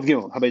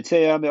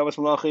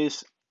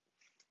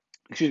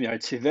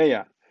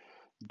 Tziveya,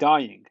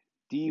 dyeing,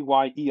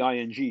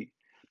 dying.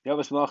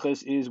 Yavas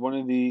Malachas is one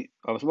of the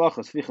Avas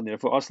Malachas.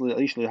 Therefore,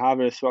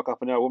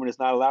 a woman is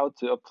not allowed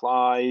to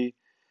apply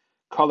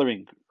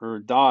coloring or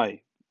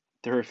dye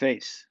to her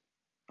face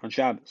on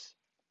Shabbos.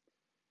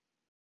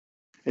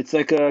 It's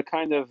like a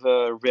kind of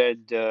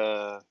red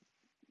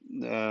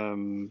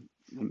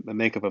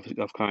makeup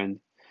of kind,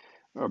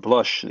 or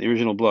blush, the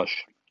original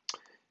blush.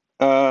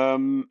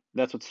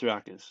 That's what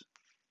Sirach is.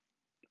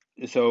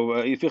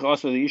 So you think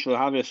also the Ishla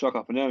have a shock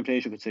up and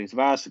could say it's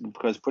vast,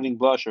 because putting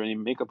blush or any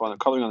makeup on,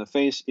 coloring on the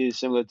face is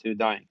similar to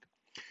dyeing.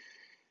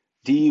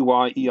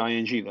 Dying.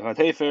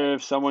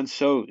 If someone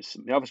sews,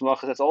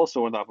 that's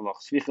also an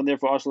malachas.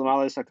 Therefore,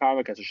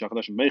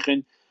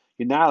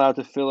 you're not allowed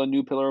to fill a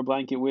new pillow or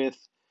blanket with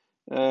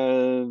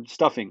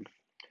stuffing,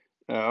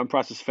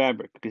 unprocessed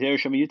fabric,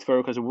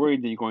 because we're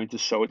worried that you're going to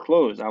sew it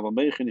closed. If,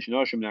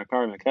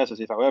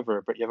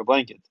 however, you have a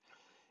blanket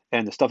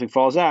and the stuffing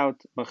falls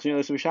out,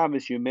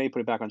 you may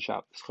put it back on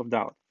Shabbos.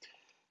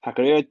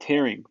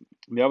 Tearing.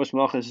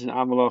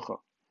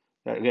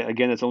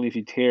 Again, that's only if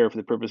you tear for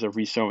the purpose of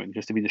resewing.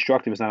 Just to be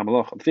destructive is not a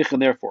malacha.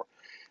 Therefore,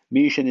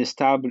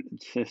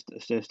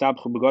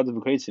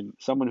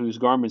 someone whose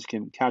garments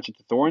can catch at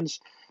the thorns,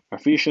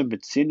 he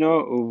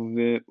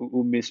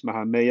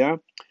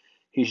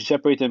should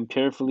separate them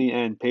carefully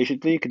and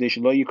patiently. They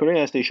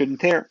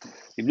shouldn't tear.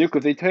 If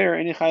they tear,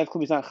 any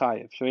chayav is not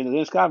chayav. So his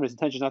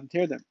intention is not to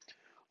tear them.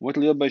 A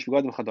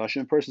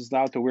person is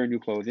allowed to wear new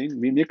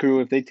clothing.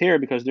 If they tear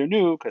because they're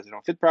new, because they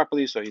don't fit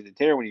properly, so they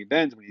tear when he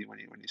bends, when he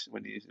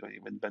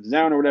bends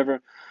down or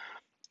whatever.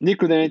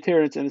 Nikru, then they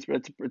tear, and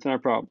it's not a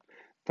problem.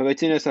 You're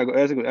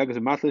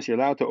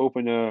allowed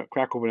to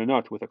crack open a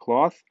nut with a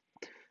cloth.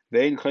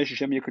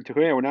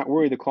 We're not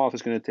worried the cloth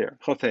is going to tear.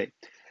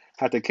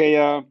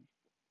 Hatakeya,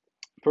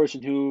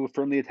 person who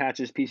firmly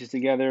attaches pieces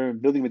together,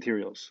 building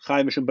materials.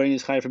 Chai Mishum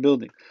is chai for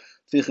building.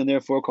 Fichin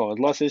therefore called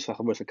lasis,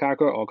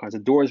 all kinds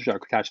of doors which are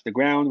attached to the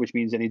ground, which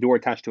means any door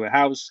attached to a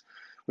house,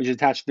 which is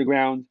attached to the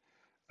ground,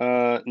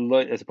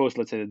 as opposed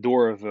to, let's say, the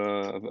door of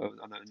the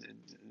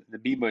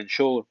bima and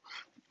shul,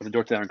 of the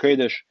door to the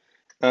Kodesh.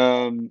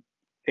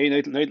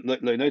 You're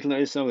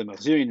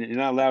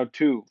not allowed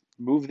to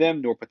move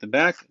them nor put them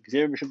back.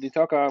 We're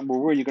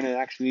worried you're going to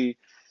actually,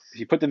 if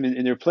you put them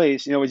in their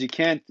place, you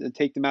can't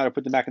take them out or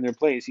put them back in their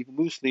place, even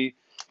loosely,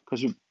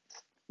 because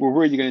we're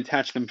worried you're going to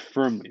attach them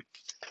firmly.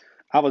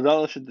 However,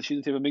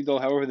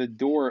 the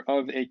door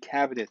of a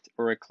cabinet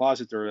or a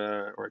closet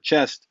or a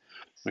chest,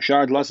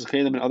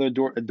 and other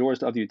doors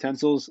to other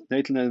utensils,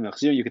 you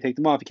can take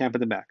them off, you can't put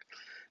them back.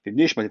 If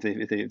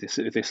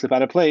they slip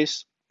out of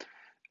place,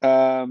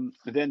 then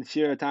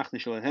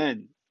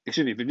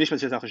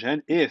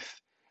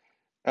if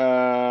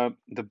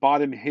the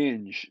bottom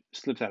hinge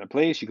slips out of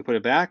place, you can put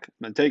it back.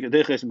 You can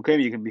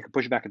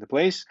push it back into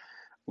place.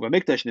 You can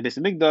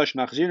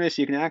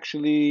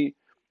actually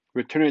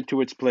return it to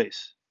its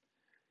place.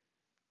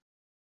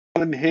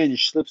 Bottom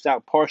hinge slips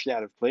out partially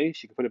out of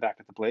place, you can put it back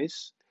into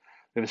place.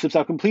 If it slips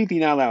out completely,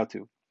 you're not allowed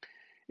to.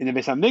 In the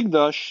Beis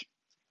Hamikdash,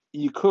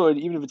 you could,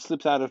 even if it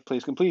slips out of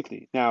place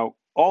completely. Now,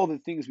 all the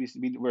things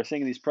we're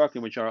saying in these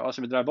prakim, which are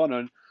Asr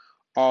B'Drabanan,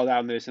 are allowed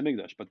in the Beis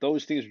Hamikdash. But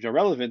those things which are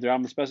relevant, the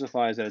Rambam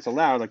specifies that it's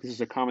allowed. Like this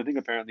is a common thing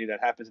apparently that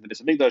happens in the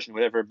Beis Hamikdash and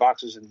whatever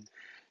boxes and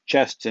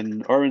chests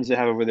and urns they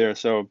have over there.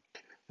 So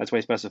that's why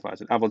he specifies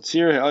it.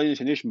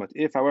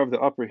 If, however, the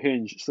upper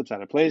hinge slips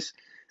out of place,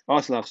 you're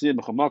not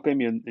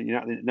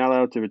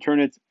allowed to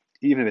return it,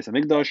 even if it's a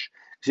Mikdash.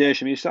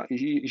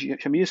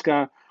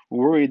 We're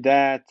worried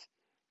that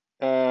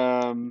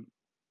in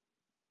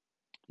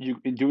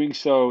doing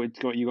so,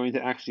 you're going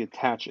to actually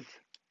attach it.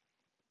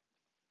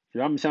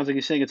 The Rambam sounds like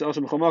he's saying it's also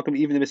B'chol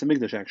even if it's a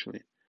Mikdash,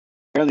 actually.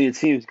 Apparently, it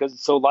seems because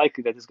it's so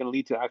likely that it's going to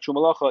lead to actual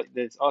malacha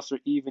that it's also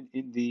even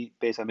in the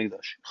Beis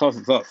Hamikdash.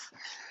 Chav Vav.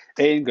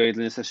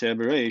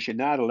 You're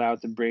not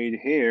allowed to braid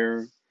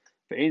hair.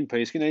 Nor are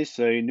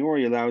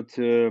you allowed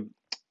to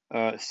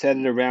set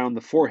it around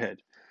the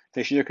forehead.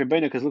 Because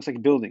it looks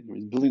like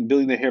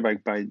building the hair by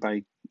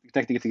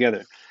connecting it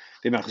together.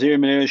 You're not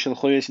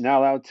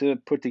allowed to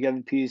put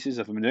together pieces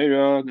of a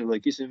menorah,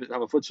 like you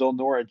have a futsal,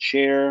 nor a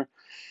chair,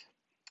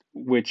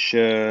 which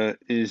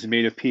is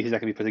made of pieces that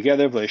can be put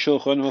together, or a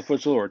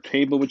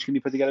table which can be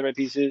put together by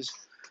pieces,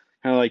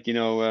 kind of like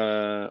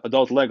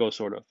adult Lego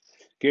sort of.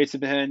 Because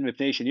again,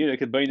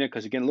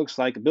 it looks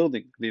like a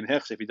building.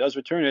 If he does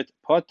return it,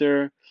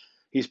 potter,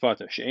 he's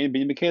potter.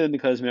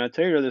 Because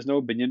there's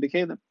no binyan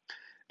b'kelim.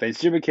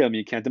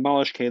 You can't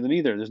demolish kelim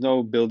either. There's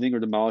no building or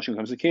demolishing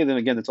when it comes to kelim.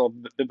 Again, it's all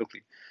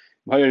biblically.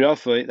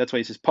 That's why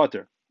he says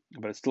potter,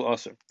 but it's still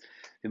usher.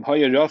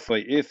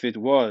 If it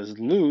was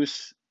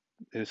loose,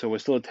 so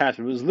it's still attached.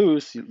 If it was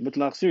loose, you're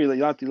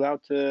allowed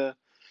to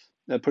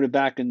put it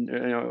back and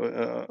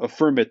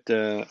affirm its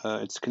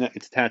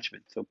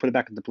attachment. So put it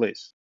back into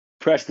place.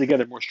 Press it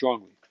together more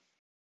strongly.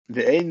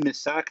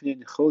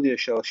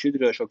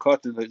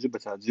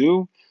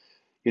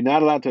 You're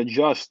not allowed to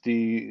adjust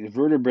the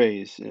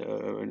vertebrae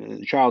in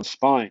the child's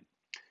spine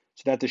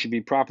so that they should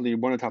be properly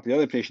one on top of the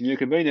other patient.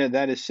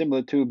 That is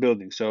similar to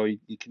building. So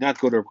you cannot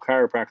go to a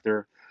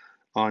chiropractor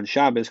on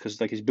Shabbos because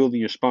it's like he's building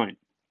your spine,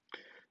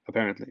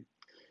 apparently.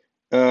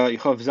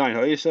 If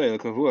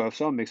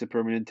someone makes a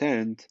permanent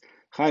tent,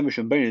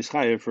 is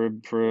for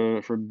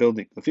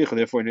building.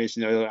 Therefore,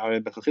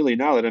 you're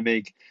not allowed to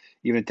make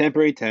even a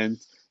temporary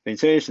tent,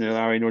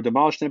 nor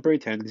demolish temporary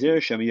tent,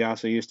 because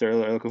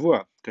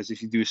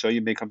if you do so,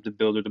 you may come to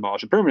build or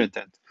demolish a permanent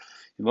tent.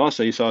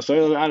 Also, you saw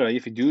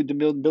if you do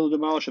build or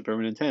demolish a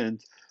permanent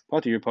tent,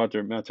 your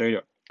potter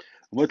material.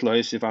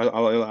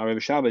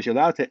 If Shabbos, you're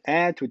allowed to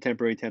add to a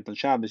temporary tent on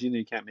Shabbos, even though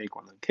you can't make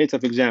one. Case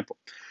of example.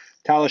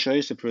 Talis you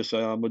had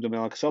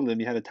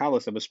a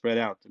talis that was spread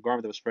out, a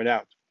garment that was spread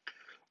out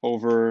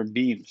over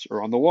beams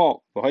or on the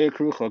wall.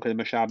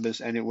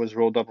 And it was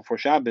rolled up before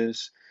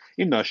Shabbos.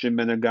 If there's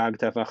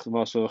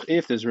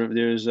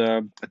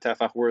a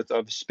tefach worth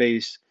of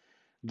space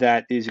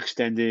that is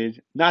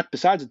extended, not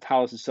besides the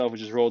talis itself,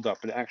 which is rolled up,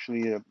 but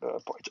actually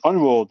it's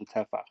unrolled the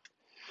tefach.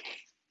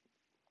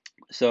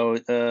 So,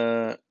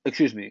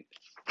 excuse me.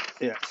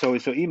 Yeah, so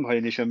if there was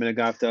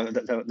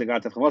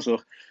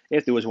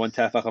one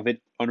tefach of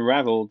it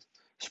unraveled,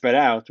 spread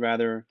out,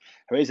 rather,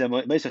 you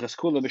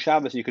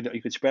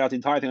could spread out the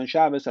entire thing on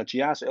Shabbos,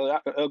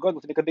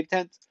 to make a big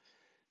tent.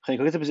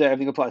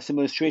 Everything applies.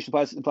 Similar situation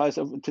applies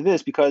to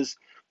this because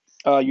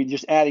you're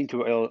just adding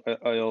to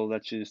oil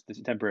that's just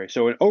temporary.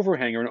 So an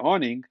overhang or an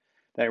awning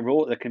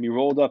that can be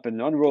rolled up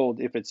and unrolled,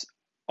 if it's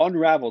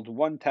unraveled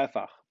one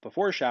tefach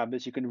before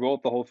Shabbos, you can roll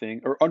up the whole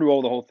thing or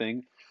unroll the whole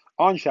thing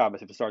on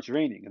Shabbos if it starts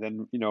raining, and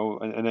then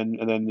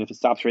and then if it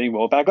stops raining,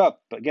 roll it back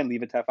up. But again,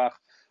 leave a tefach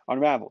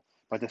unraveled.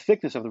 But the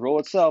thickness of the roll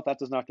itself, that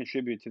does not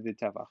contribute to the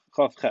tefach.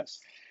 Chav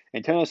ches.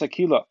 And tenos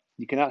akila,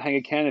 you cannot hang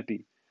a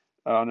canopy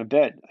on a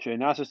bed,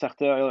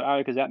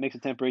 because that makes a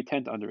temporary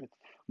tent under it.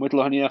 Be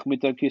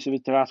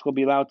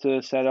allowed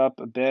to set up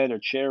a bed or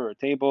chair or a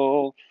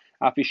table,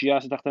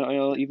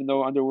 even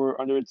though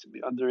under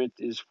it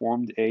is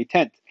formed a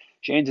tent.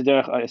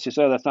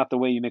 That's not the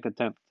way you make a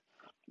tent.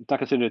 It's not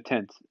considered a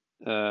tent,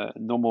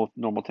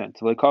 normal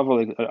tent.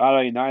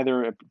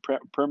 Neither a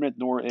permanent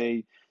nor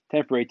a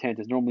temporary tent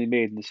is normally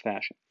made in this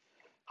fashion.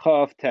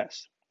 Chav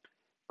test.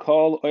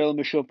 Call oil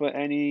mishupa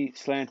any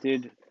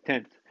slanted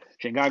tent.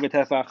 Shengaga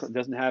tefach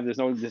doesn't have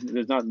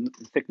there's not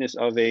thickness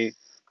of a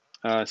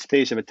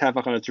space of a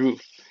tefach on its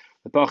roof.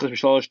 The pachas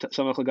b'shalosh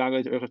samach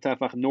l'gaga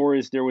tefach, nor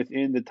is there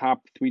within the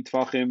top 3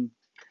 tefachim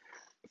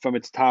from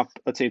its top.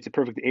 Let's say it's a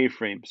perfect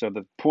A-frame, so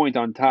the point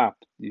on top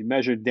you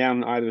measure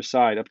down on either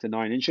side up to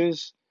 9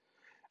 inches,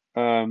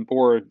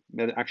 or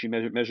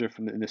actually measure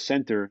from in the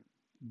center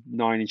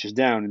 9 inches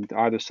down, and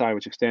either side,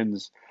 which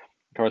extends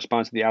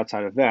corresponds to the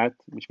outside of that,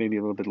 which may be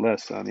a little bit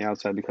less on the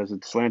outside because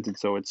it's slanted,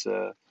 so it's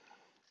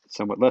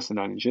somewhat less than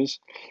 9 inches.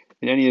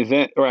 In any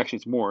event, or actually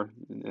it's more,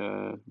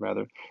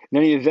 rather. In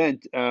any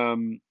event,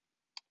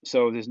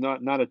 so there's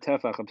not a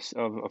tefach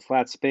of a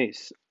flat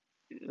space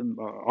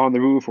on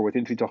the roof or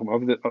within 3 tefachim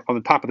on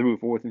the top of the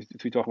roof or within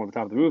 3 tefachim on the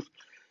top of the roof.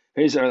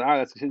 That's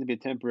considered to be a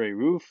temporary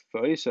roof,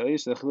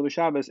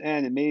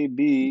 and it may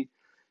be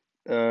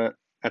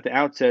at the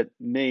outset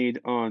made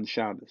on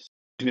Shabbos.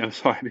 I'm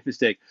sorry, I made a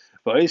mistake.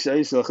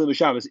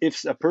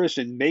 If a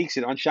person makes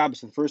it on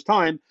Shabbos for the first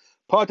time,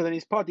 potter, then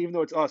he's potter, even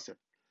though it's aser.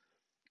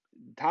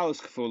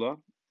 Talis kfula.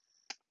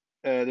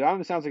 The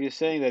Rambam sounds like he's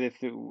saying that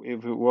if it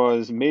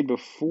was made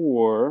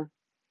before,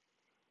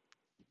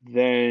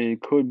 then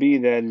it could be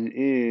that it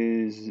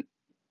is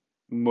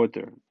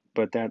mutter,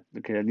 but that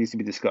needs to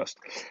be discussed.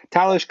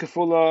 Talis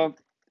kfula,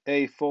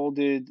 a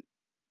folded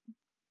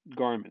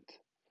garment.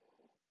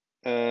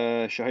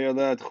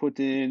 Shahayalat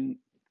chutin.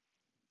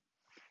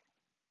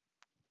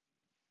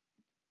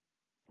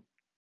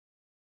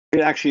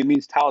 It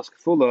means talis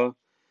kfula,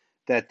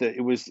 that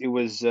it was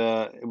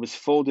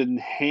folded and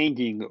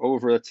hanging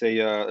over. Let's say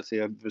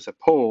there's a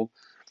pole,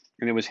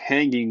 and it was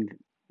hanging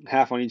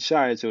half on each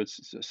side, so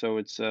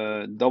it's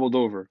doubled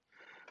over.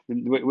 The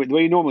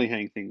way you normally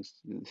hang things,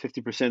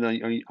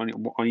 50%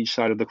 on each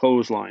side of the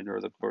clothesline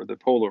or the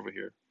pole over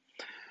here,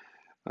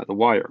 the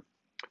wire.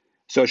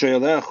 So and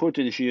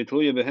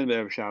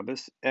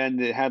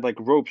it had like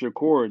ropes or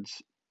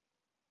cords,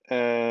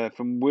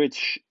 from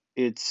which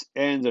its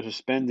ends are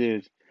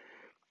suspended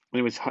when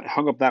it was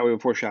hung up that way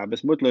before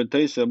Shabbos. Mutler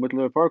Teisa,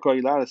 Mutler Parka,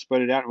 you're allowed to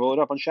spread it out and roll it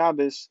up on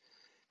Shabbos.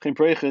 Same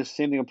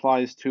thing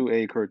applies to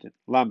a curtain.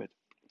 Lamed.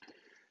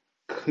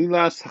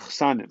 Chilas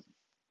Chsanim,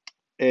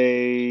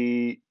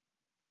 a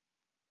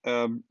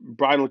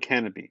bridal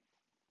canopy.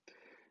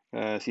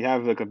 So you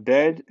have like a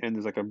bed, and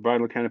there's like a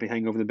bridal canopy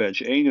hanging over the bed.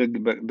 It's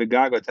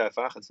not a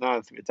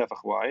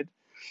tefach wide.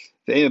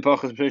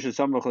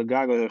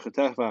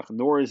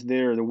 Nor is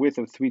there the width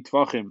of 3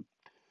 tvachim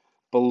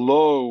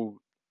below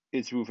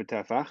its roof of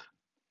tefach.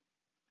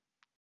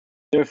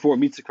 Therefore, it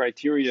meets the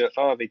criteria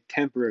of a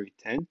temporary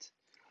tent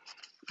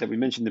that we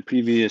mentioned in the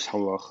previous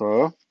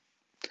halacha.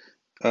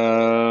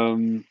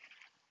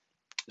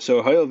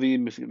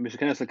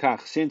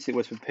 Since it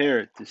was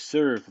prepared to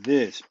serve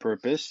this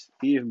purpose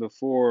even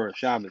before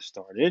Shabbos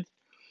started,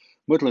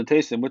 Mutlan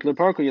Tesa, Mutlan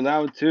Parka, you're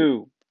allowed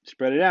to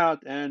spread it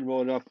out and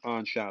roll it up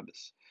on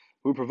Shabbos.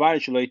 Who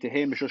provided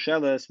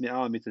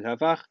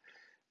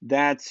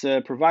that's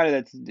provided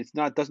that it's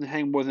doesn't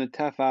hang more than a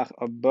tefach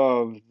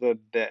above the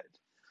bed.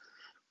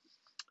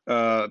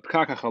 A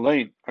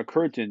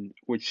curtain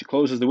which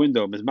closes the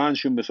window.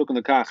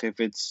 If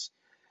it's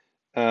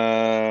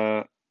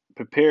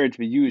prepared to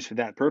be used for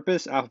that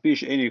purpose,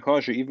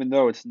 even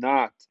though it's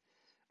not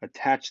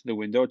attached to the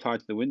window,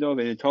 tied to the window,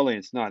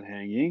 it's not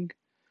hanging,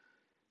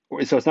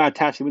 so it's not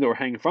attached to the window or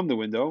hanging from the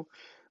window.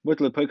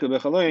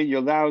 You're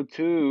allowed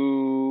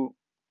to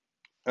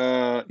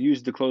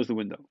use it to close the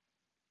window.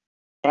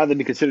 Rather than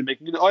be considered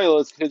making an oil,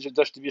 it's considered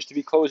just to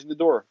be closing the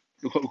door,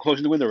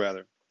 closing the window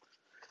rather.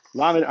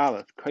 Lamed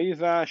Aleph,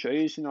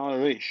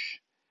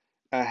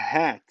 a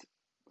hat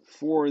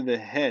for the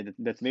head,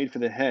 that's made for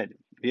the head.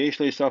 And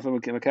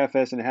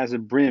it has a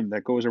brim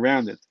that goes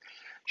around it.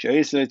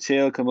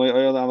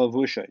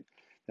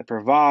 That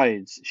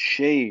provides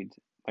shade,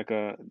 like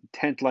a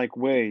tent-like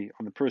way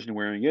on the person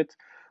wearing it.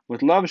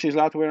 With love, she's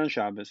allowed to wear on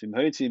Shabbos.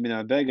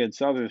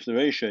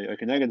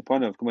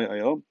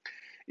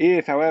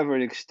 If, however,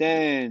 it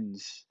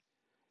extends,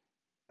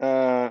 if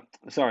a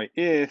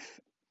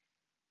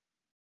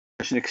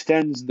person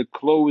extends the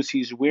clothes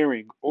he's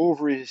wearing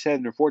over his head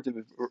and in front of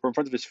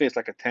his face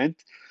like a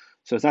tent,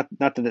 so it's not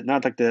like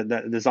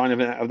the design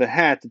of the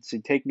hat. It's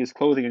taking his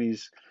clothing and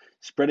he's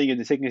spreading it.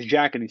 He's taking his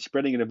jacket and he's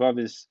spreading it above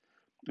his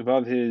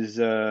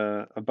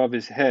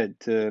head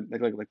to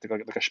like a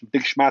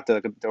big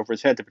shmata over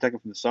his head to protect him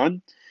from the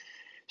sun.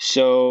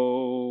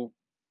 So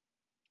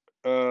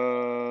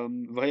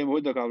and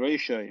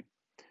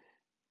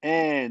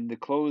the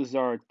clothes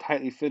are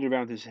tightly fitted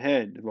around his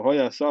head.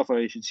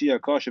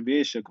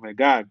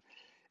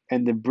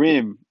 And the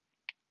brim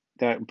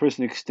that a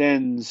person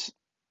extends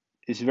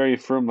is very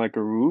firm like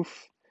a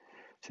roof.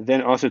 So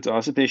then also to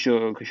also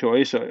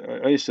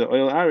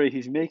oil are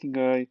he's making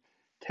a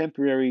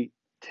temporary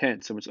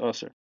tent, so it's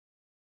also.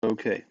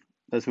 Okay,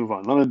 let's move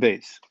on. Lamed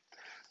base.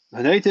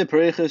 Hanayte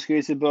pareches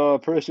creates a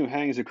person who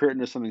hangs a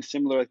curtain or something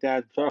similar like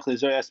that.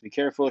 Has to be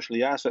careful.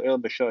 Shliyasa oil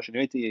b'shash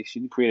hanayte. He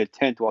shouldn't create a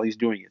tent while he's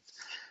doing it.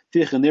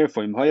 Tich and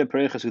therefore, imhaya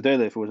pareches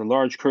gedele. If it was a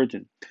large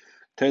curtain,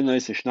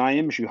 tenais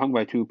shnayim should be hung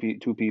by two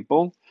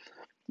people.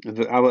 But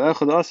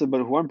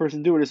if one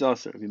person do it, it's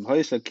also.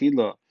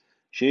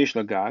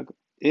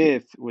 If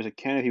it was a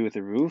canopy with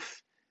a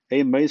roof,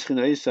 it may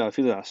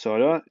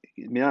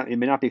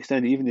not be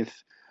extended even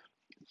if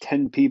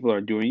 10 people are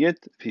doing it.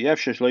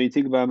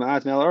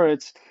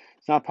 It's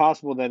not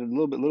possible that a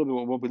little bit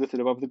won't be lifted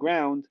above the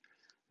ground.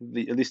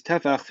 At least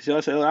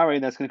tefach,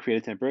 that's going to create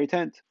a temporary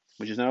tent,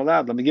 which is not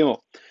allowed. Let me give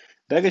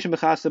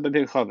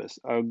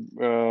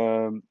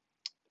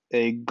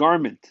a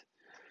garment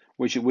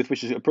with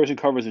which a person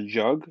covers a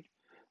jug.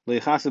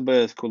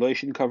 Leichasaba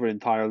collation covered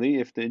entirely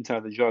if the inside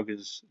of the jug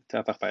is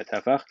tefach by a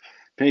tefach.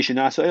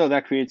 Oil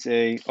that creates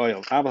a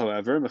oil.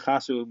 However,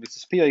 mechasu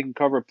mitzvah you can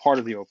cover part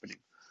of the opening.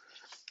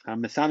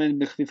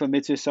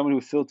 Someone who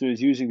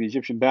filters using the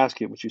Egyptian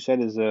basket, which you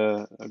said is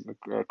a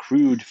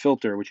crude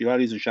filter, which you allowed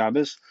to use in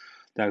Shabbos.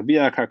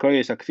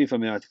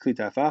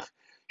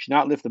 Should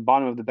not lift the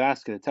bottom of the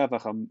basket, the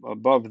tefach,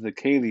 above the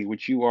keli,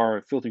 which you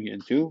are filtering it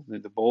into,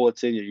 the bowl,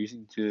 let's say, you're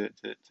using to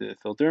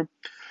filter.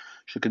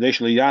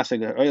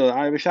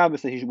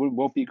 That he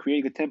won't be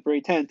creating a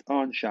temporary tent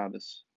on Shabbos.